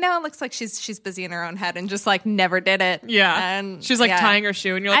like, it looks like she's busy in her own head and just like never did it. Yeah. And she's like tying her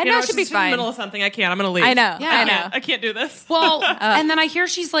shoe, and you're like, I know, she's she'll be in the fine. middle of something. I can't. I'm going to leave. I know. Yeah. I know. I can't do this. Well, and then I hear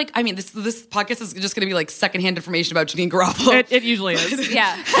she's like, I mean, this podcast is just going to be like secondhand information about Janine Garofalo. It usually is.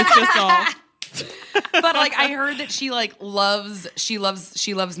 Yeah. It's just all. But like, I heard that she loves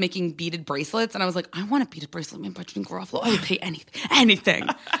making beaded bracelets, and I was like, I want a beaded bracelet made by Janine Garofalo. I would pay anything.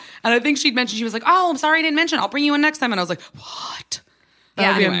 And I think she'd mentioned, she was like, oh, I'm sorry I didn't mention. I'll bring you in next time. And I was like, what?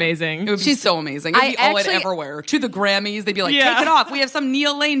 That would be Anyway, amazing. It would be so amazing. It'd be all I'd ever wear. To the Grammys, they'd be like, take it off. We have some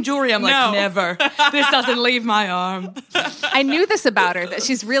Neil Lane jewelry. I'm like, never. This doesn't leave my arm. I knew this about her, that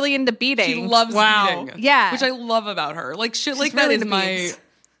she's really into beading. She loves beading. Yeah. Which I love about her. Like, shit like really that is into my beads.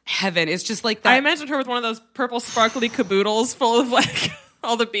 heaven. It's just like that. I imagined her with one of those purple sparkly caboodles full of like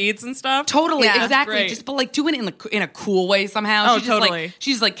all the beads and stuff. Totally, Yeah. exactly. Great. Just but like doing it in a cool way somehow. Oh, She's just totally. like,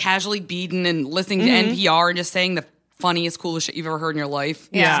 she's like casually beading and listening to NPR and just saying the funniest, coolest shit you've ever heard in your life.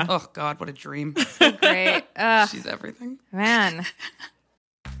 Yeah. Oh God, what a dream. Great. She's everything. Man.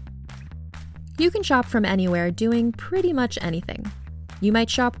 You can shop from anywhere doing pretty much anything. You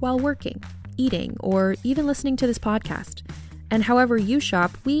might shop while working, eating, or even listening to this podcast. And however you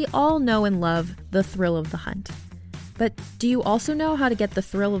shop, we all know and love the thrill of the hunt. But do you also know how to get the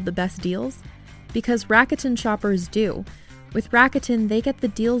thrill of the best deals? Because Rakuten shoppers do. With Rakuten, they get the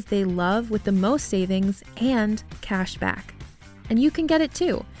deals they love with the most savings and cash back. And you can get it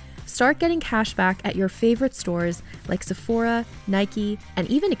too. Start getting cash back at your favorite stores like Sephora, Nike, and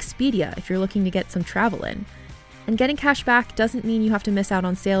even Expedia if you're looking to get some travel in. And getting cash back doesn't mean you have to miss out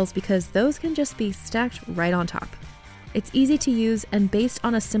on sales, because those can just be stacked right on top. It's easy to use and based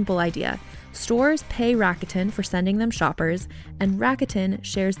on a simple idea. Stores pay Rakuten for sending them shoppers, and Rakuten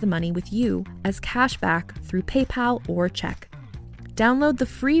shares the money with you as cash back through PayPal or check. Download the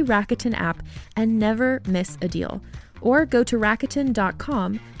free Rakuten app and never miss a deal. Or go to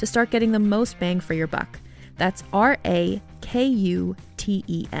Rakuten.com to start getting the most bang for your buck. That's RAKUTEN.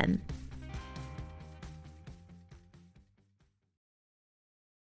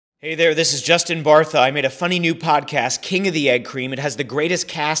 Hey there, this is Justin Bartha. I made a funny new podcast, King of the Egg Cream. It has the greatest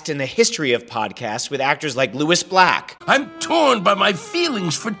cast in the history of podcasts with actors like Louis Black. I'm torn by my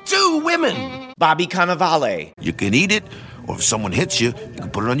feelings for two women. Bobby Cannavale. You can eat it, or if someone hits you, you can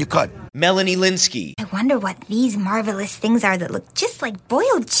put it on your cut. Melanie Linsky. I wonder what these marvelous things are that look just like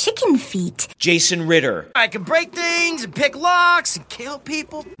boiled chicken feet. Jason Ritter. I can break things and pick locks and kill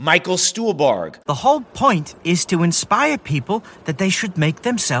people. Michael Stuhlbarg. The whole point is to inspire people that they should make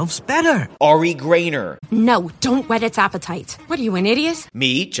themselves better. Ari Grainer. No, don't whet its appetite. What are you, an idiot?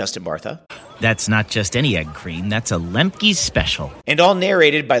 Me, Justin Bartha. That's not just any egg cream, that's a Lemke's special. And all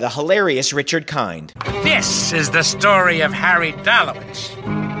narrated by the hilarious Richard Kind. This is the story of Harry Dalowitz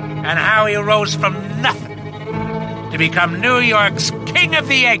and how he rose from nothing to become New York's King of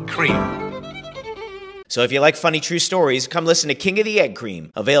the Egg Cream. So if you like funny true stories, come listen to King of the Egg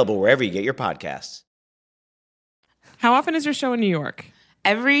Cream, available wherever you get your podcasts. How often is your show in New York?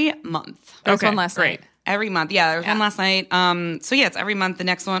 Every month. There was one last night. Every month. Yeah, there was one last night. So yeah, it's every month. The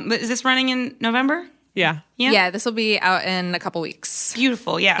next one. Is this running in November? Yeah. Yeah, this will be out in a couple weeks.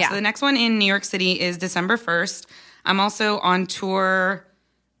 Beautiful. Yeah. So the next one in New York City is December 1st. I'm also on tour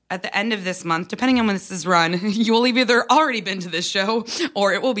at the end of this month, depending on when this is run. You will have either already been to this show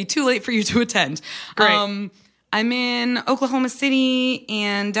or it will be too late for you to attend. Great. I'm in Oklahoma City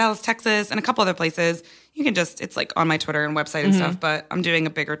and Dallas, Texas, and a couple other places. You can it's like on my Twitter and website and stuff, but I'm doing a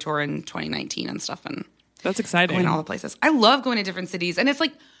bigger tour in 2019 and stuff. And that's exciting. Going all the places. I love going to different cities. And it's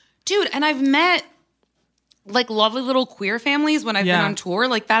like, dude, and I've met like lovely little queer families when I've been on tour.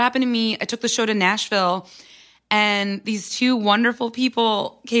 Like that happened to me. I took the show to Nashville and these two wonderful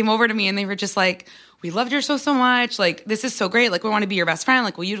people came over to me and they were just like, we loved your show so much. Like, this is so great. Like, we want to be your best friend.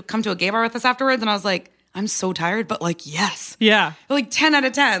 Like, will you come to a gay bar with us afterwards? And I was like, I'm so tired, but like, yes. Yeah. Like 10 out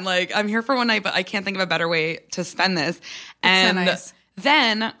of 10. Like, I'm here for one night, but I can't think of a better way to spend this. And so nice.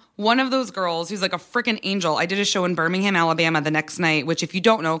 Then one of those girls who's like a freaking angel, I did a show in Birmingham, Alabama the next night, which if you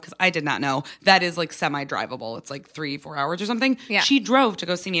don't know, because I did not know, that is like semi-drivable. It's like 3-4 hours or something. Yeah. She drove to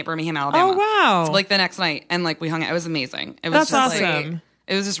go see me at Birmingham, Alabama. Oh, wow. So, like the next night. And like we hung out. It was amazing. It was That's just awesome. Like,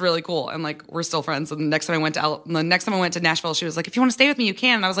 it was just really cool. And like, we're still friends. And the next time I went to Nashville, she was like, if you want to stay with me, you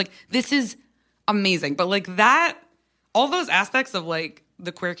can. And I was like, this is amazing. But like that, all those aspects of like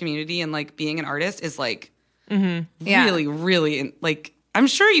the queer community and like being an artist is like really, really like, I'm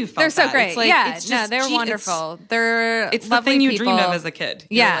sure you felt they're so that. great. It's like, Yeah, it's just, they're wonderful. They're it's lovely the thing you people. dreamed of as a kid.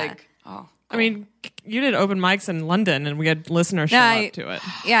 You're Yeah. like, oh. I mean, you did open mics in London, and we had listeners show up to it.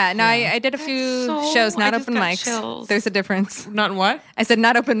 Yeah, no, I did a few shows, not open mics. Chills. There's a difference. Not in what? I said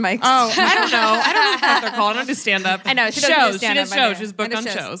not open mics. Oh, I don't know. I don't know what they're called. I don't do stand up. I know. She shows. She She did shows. She was booked on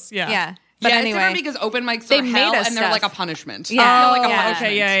shows. Yeah. Yeah. But yeah, anyway, it's different because open mics they are made hell us and they're stuff. like a punishment. Yeah. I feel like a Yeah.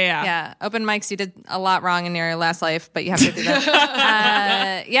 punishment. Okay, yeah. Yeah, open mics, you did a lot wrong in your last life, but you have to do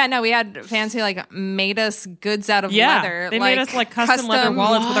that. No, we had fans who like made us goods out of leather. They made us like custom leather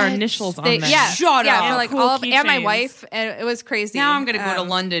wallets with our initials on them. Yeah, Shut yeah, up. for like Cool all of, and my keychains. wife, and it was crazy. Now I'm going to go to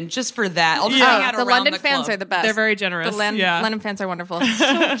London just for that. I'll just Yeah. hang out The around London the fans club. are the best. They're very generous. The Yeah. London fans are wonderful.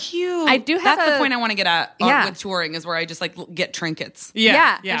 So cute. I do have That's the a- point I want to get at Yeah. with touring is where I just like get trinkets.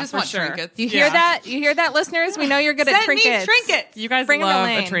 Yeah. Yeah. I just for want sure. trinkets. You hear that? You hear that, listeners? We know you're good at Send trinkets. me trinkets. You guys Bring 'em to love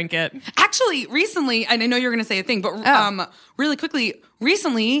a Lane. trinket. Actually, recently, and I know you're going to say a thing, but Oh. really quickly,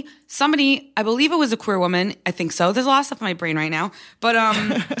 recently, somebody, I believe it was a queer woman, I think so. There's a lot of stuff in my brain right now, but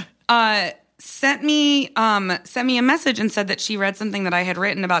sent me a message and said that she read something that I had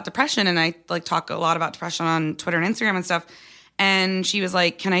written about depression, and I like talk a lot about depression on Twitter and Instagram and stuff. And she was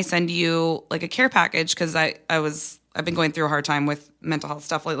like, "Can I send you like a care package? Because I've been going through a hard time with mental health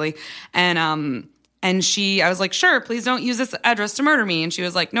stuff lately." And I was like, "Sure, please don't use this address to murder me." And she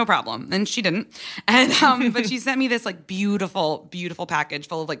was like, "No problem." And she didn't. And but she sent me this like beautiful, beautiful package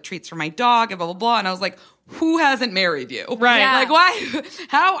full of like treats for my dog and blah blah blah. And I was like, "Who hasn't married you? Right. Yeah. Like why?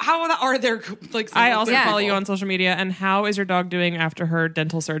 How are there like?" I also single follow people? you on social media. And how is your dog doing after her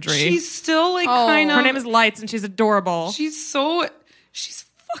dental surgery? She's still like kind of. Her name is Lights, and she's adorable. She's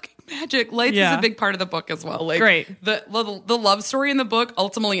fucking magic. Lights Yeah. is a big part of the book as well. Like Great. The love story in the book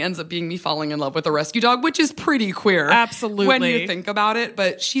ultimately ends up being me falling in love with a rescue dog, which is pretty queer. Absolutely. When you think about it.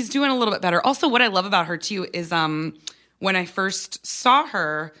 But she's doing a little bit better. Also, what I love about her too is when I first saw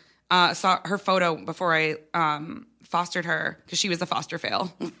her photo before I fostered her, because she was a foster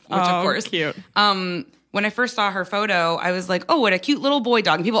fail, which of course. Cute. When I first saw her photo, I was like, "Oh, what a cute little boy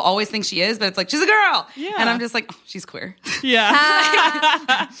dog." And people always think she is, but it's like, she's a girl. Yeah. And I'm just like, "Oh, she's queer." Yeah.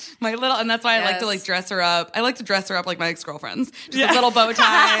 My little, and that's why I like to like dress her up. I like to dress her up like my ex-girlfriends. Just like little bow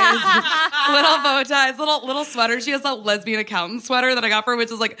ties, little sweaters. She has a lesbian accountant sweater that I got for her,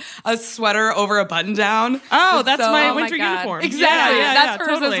 which is like a sweater over a button down. Oh, that's my winter uniform. Exactly. That's hers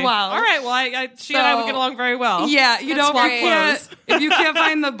totally. as well. All right. Well, she and I would get along very well. Yeah. You know, if you can't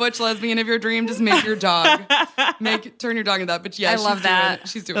find the butch lesbian of your dream, just make your dog. Turn your dog into that. But yeah, I love that.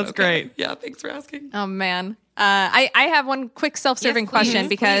 She's doing That's okay. great. Yeah. Thanks for asking. Oh, man. I have one quick self-serving question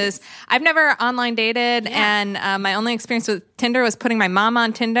because I've never online dated, and my only experience with Tinder was putting my mom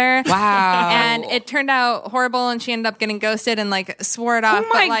on Tinder. Wow. And it turned out horrible, and she ended up getting ghosted and like swore it off. Oh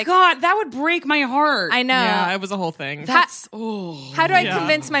my God, that would break my heart. I know. Yeah, it was a whole thing. How do I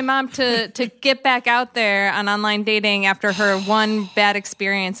convince my mom to get back out there on online dating after her one bad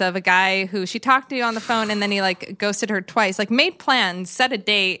experience of a guy who she talked to on the phone and then he like ghosted her twice, like made plans, set a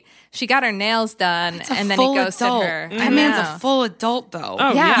date. She got her nails done, and then he ghosted her. That man's a full adult, though.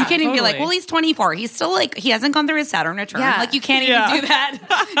 Oh, yeah. You can't even be like, well, he's 24. He's still like, he hasn't gone through his Saturn return. Yeah. Like, you can't even do that. You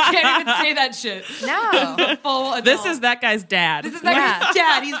can't even say that shit. No. He's a full adult. This is that guy's dad. This is that guy's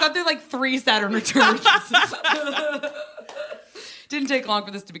dad. He's gone through like 3 Saturn returns. Didn't take long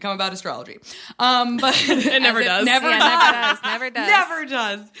for this to become about astrology. But it never does. Never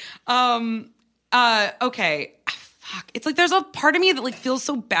does. Okay. Fuck. It's like there's a part of me that like feels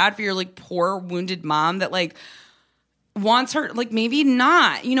so bad for your like poor wounded mom that like wants her like maybe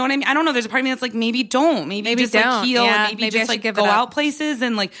not. You know what I mean? I don't know. There's a part of me that's like maybe don't. Maybe just don't. Like heal Yeah, and maybe just like give go out places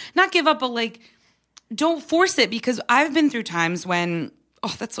and like not give up, but like don't force it because I've been through times when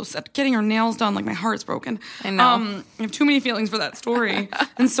that's so sad. Getting her nails done, like my heart's broken. I know. I have too many feelings for that story,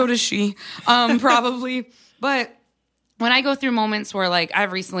 and so does she, probably. But when I go through moments where like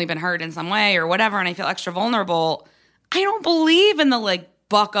I've recently been hurt in some way or whatever, and I feel extra vulnerable, I don't believe in the like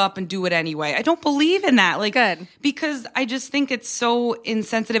buck up and do it anyway. I don't believe in that. Like, good. Because I just think it's so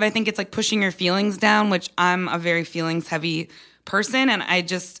insensitive. I think it's like pushing your feelings down, which I'm a very feelings heavy person, and I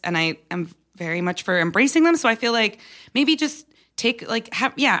am very much for embracing them. So I feel like maybe just take I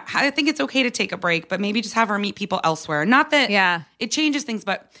think it's okay to take a break, but maybe just have her meet people elsewhere. Not that it changes things,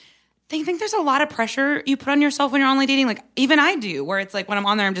 but I think there's a lot of pressure you put on yourself when you're online dating. Like even I do, where it's like when I'm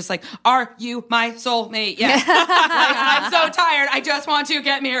on there, I'm just like, "Are you my soulmate?" Yeah. Like, I'm so tired. I just want to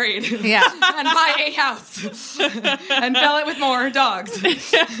get married. Yeah. And buy a house and fill it with more dogs.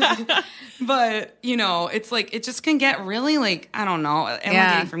 But you know, it's like it just can get really like I don't know. Online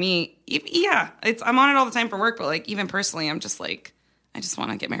dating for me, I'm on it all the time for work, but like even personally, I'm just like. I just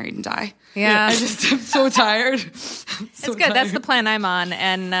want to get married and die. Yeah. I'm so tired. It's good. That's the plan I'm on.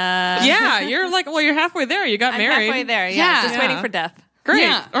 And you're like, well, you're halfway there. You got married. Halfway there. Yeah. Just waiting for death. Great.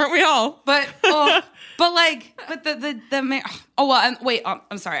 Yeah. Aren't we all? But I'm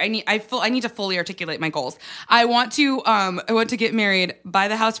sorry. I need to fully articulate my goals. I want to get married, buy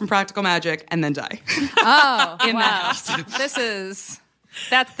the house from Practical Magic, and then die. Oh, in that house.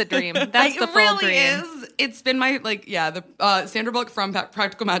 That's the dream. That's the full dream. It really is. It's been my the Sandra Bullock from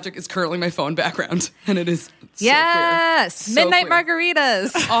Practical Magic is currently my phone background, and it is yes, so Midnight queer.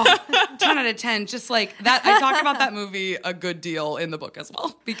 Margaritas. 10 out of 10. Just like that. I talk about that movie a good deal in the book as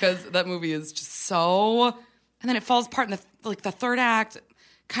well because that movie is just so. And then it falls apart in the third act.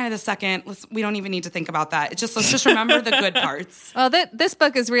 Kind of the second. We don't even need to think about that. It's just let's just remember the good parts. Well, this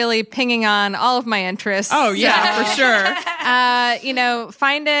book is really pinging on all of my interests. Oh yeah, for sure.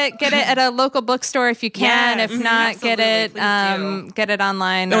 Find it, get it at a local bookstore if you can. Yes, if not, absolutely. get it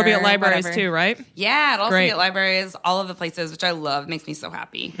online. It'll be at libraries whatever. too, right? Yeah, it'll also be at libraries, all of the places, which I love. Makes me so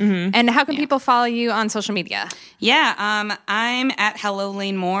happy. Mm-hmm. And how can people follow you on social media? Yeah, I'm at Hello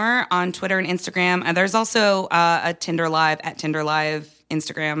Lane Moore on Twitter and Instagram. And there's also a Tinder Live at Tinder Live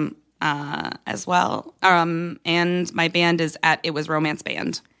Instagram as well. And my band is at It Was Romance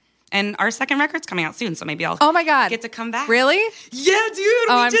Band. And our second record's coming out soon, so maybe I'll get to come back. Really? Yeah, dude.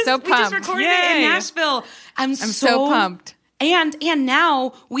 I'm so pumped. We just recorded it in Nashville. I'm so pumped. And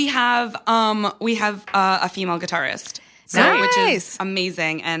now we have a female guitarist. Nice. Which is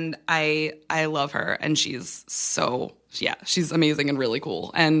amazing. And I love her. And she's amazing and really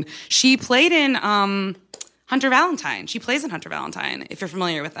cool. And she played in Hunter Valentine. She plays in Hunter Valentine, if you're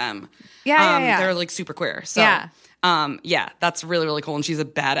familiar with them. Yeah. They're like super queer. So that's really, really cool. And she's a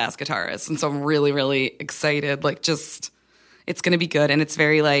badass guitarist. And so I'm really, really excited. Like just it's gonna be good. And it's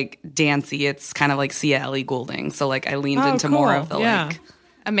very like dancey. It's kind of like Sia Ellie Goulding. So like I leaned into more of the like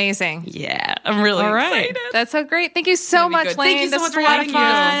amazing. Yeah. I'm really excited. That's so great. Thank you so much, Lane. Thank you so much for having me. This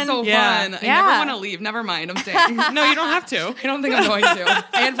was so fun. I never want to leave. Never mind. I'm staying. No, you don't have to. I don't think I'm going to.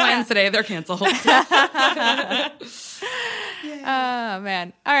 I had plans today. They're canceled. Oh,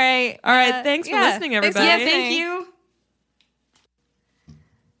 man. All right. Thanks for listening, everybody. Thank you.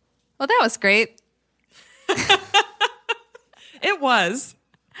 Well, that was great. It was.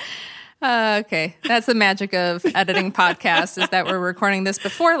 Okay. That's the magic of editing podcasts, is that we're recording this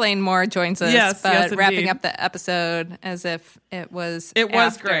before Lane Moore joins us, yes, wrapping up the episode as if it was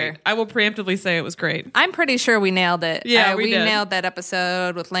after. Great. I will preemptively say it was great. I'm pretty sure we nailed it. Yeah, we did. nailed that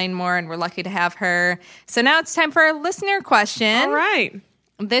episode with Lane Moore, and we're lucky to have her. So now it's time for our listener question. All right.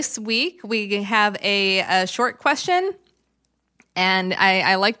 This week we have a short question, and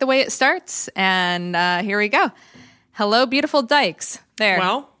I like the way it starts, and here we go. Hello, beautiful dykes. There.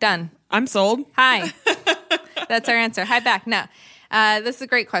 Well, done. I'm sold. Hi. That's our answer. Hi back. No. This is a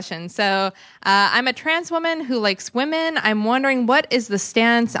great question. So I'm a trans woman who likes women. I'm wondering, what is the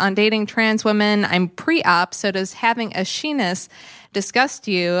stance on dating trans women? I'm pre-op, so does having a she-ness disgust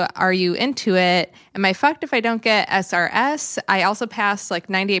you? Are you into it? Am I fucked if I don't get SRS? I also pass like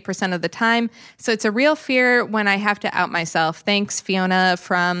 98% of the time. So it's a real fear when I have to out myself. Thanks, Fiona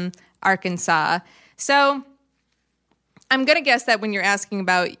from Arkansas. So I'm going to guess that when you're asking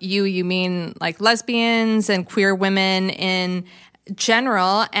about you mean like lesbians and queer women in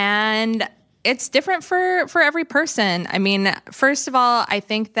general, and it's different for every person. I mean, first of all, I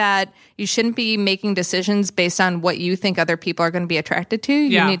think that you shouldn't be making decisions based on what you think other people are going to be attracted to.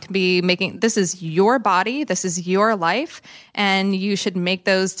 You need to be this is your body, this is your life, and you should make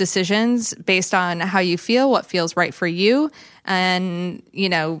those decisions based on how you feel, what feels right for you, and,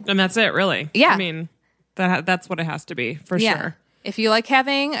 And that's it, really. Yeah. I mean, that's what it has to be, for sure. If you like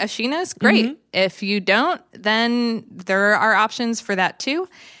having a she-ness, great. Mm-hmm. If you don't, then there are options for that too.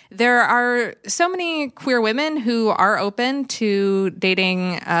 There are so many queer women who are open to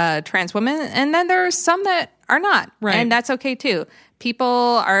dating trans women, and then there are some that are not. Right. And that's okay too.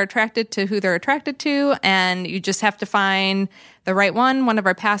 People are attracted to who they're attracted to, and you just have to find the right one. One of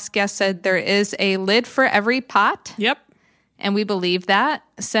our past guests said there is a lid for every pot. Yep. And we believe that.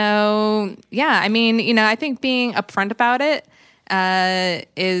 So, yeah, I mean, I think being upfront about it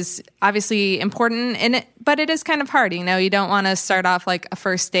is obviously important, but it is kind of hard. You don't want to start off like a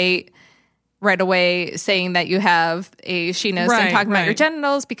first date right away saying that you have a she-ness and talking about your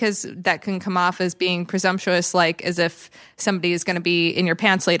genitals, because that can come off as being presumptuous, like as if somebody is going to be in your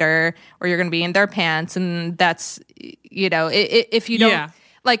pants later or you're going to be in their pants. And that's, if you don't,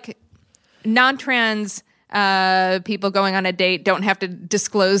 like non-trans people going on a date don't have to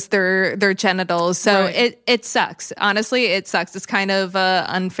disclose their genitals. So it sucks. Honestly, it sucks. It's kind of an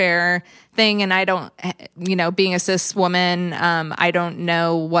unfair thing. And I don't, being a cis woman, I don't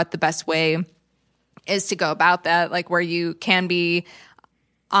know what the best way is to go about that, like where you can be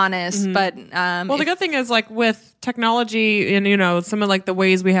honest. Mm-hmm. But well, the good thing is, like, with technology and some of like the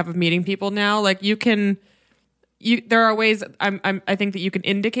ways we have of meeting people now, like there are ways I think that you can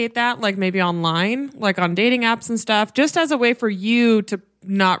indicate that, like maybe online, like on dating apps and stuff, just as a way for you to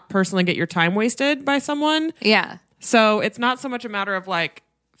not personally get your time wasted by someone. Yeah. So it's not so much a matter of like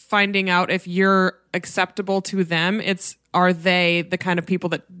finding out if you're acceptable to them. Are they the kind of people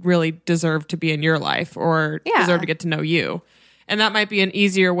that really deserve to be in your life or deserve to get to know you? And that might be an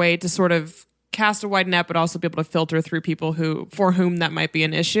easier way to sort of cast a wide net, but also be able to filter through people for whom that might be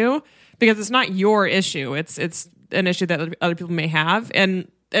an issue. Because it's not your issue. It's an issue that other people may have,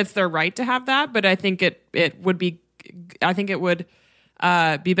 and it's their right to have that. But I think it would be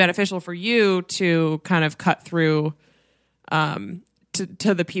beneficial for you to kind of cut through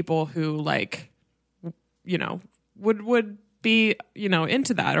to the people who like would be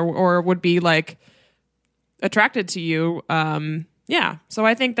into that or would be like attracted to you. So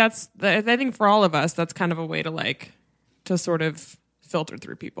I think I think for all of us, that's kind of a way to sort of filter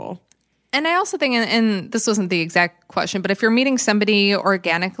through people. And I also think, and this wasn't the exact question, but if you're meeting somebody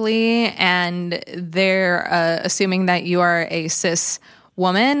organically and they're assuming that you are a cis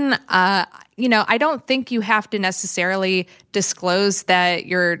woman, I don't think you have to necessarily disclose that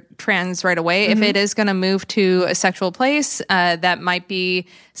you're trans right away. Mm-hmm. If it is going to move to a sexual place, that might be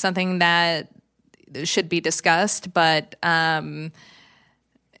something that should be discussed. But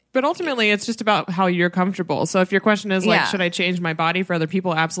ultimately, it's just about how you're comfortable. So if your question is like, should I change my body for other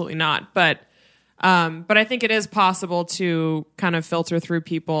people? Absolutely not. But I think it is possible to kind of filter through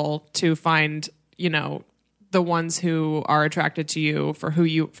people to find, the ones who are attracted to you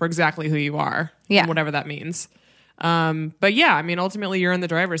for exactly who you are. Yeah. Whatever that means. But yeah, I mean, ultimately you're in the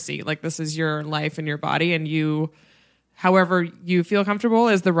driver's seat. Like, this is your life and your body, and however you feel comfortable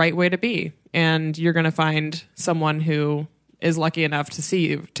is the right way to be. And you're going to find someone who is lucky enough to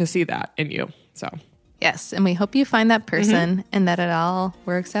see that in you. So yes, and we hope you find that person and that it all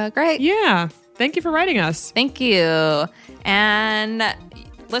works out great. Yeah. Thank you for writing us. Thank you. And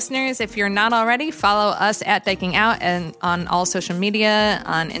Listeners, if you're not already, follow us at Dyking Out and on all social media,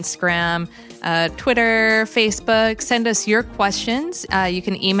 on Instagram, Twitter, Facebook. Send us your questions. You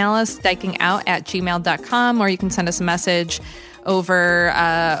can email us, dykingout@gmail.com, or you can send us a message over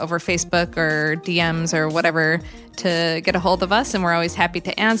Facebook or DMs or whatever to get a hold of us, and we're always happy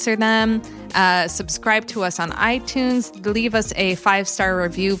to answer them. Subscribe to us on iTunes. Leave us a 5-star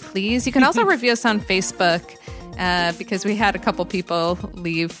review, please. You can also review us on Facebook, because we had a couple people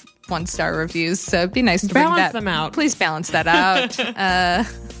leave 1-star reviews, so it'd be nice to balance them out. Please balance that out.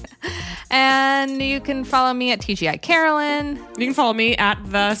 And you can follow me at TGI Carolyn. You can follow me at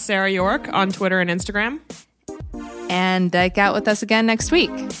the Sarah York on Twitter and Instagram. And Dyke Out with us again next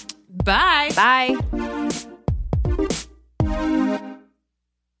week. Bye. Bye.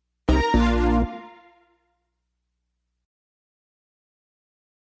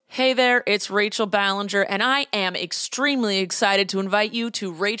 Hey there, it's Rachel Ballinger, and I am extremely excited to invite you to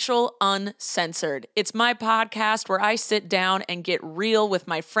Rachel Uncensored. It's my podcast where I sit down and get real with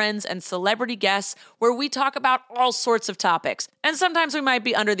my friends and celebrity guests, where we talk about all sorts of topics. And sometimes we might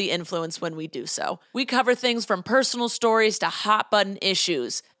be under the influence when we do so. We cover things from personal stories to hot-button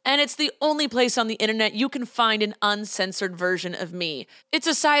issues. And it's the only place on the internet you can find an uncensored version of me. It's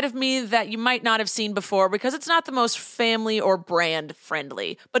a side of me that you might not have seen before because it's not the most family or brand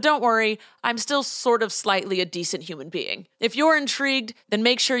friendly. But don't worry, I'm still sort of slightly a decent human being. If you're intrigued, then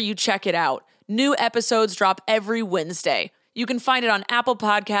make sure you check it out. New episodes drop every Wednesday. You can find it on Apple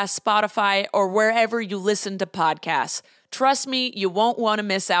Podcasts, Spotify, or wherever you listen to podcasts. Trust me, you won't want to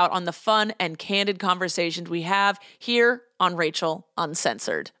miss out on the fun and candid conversations we have here on Rachel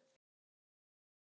Uncensored.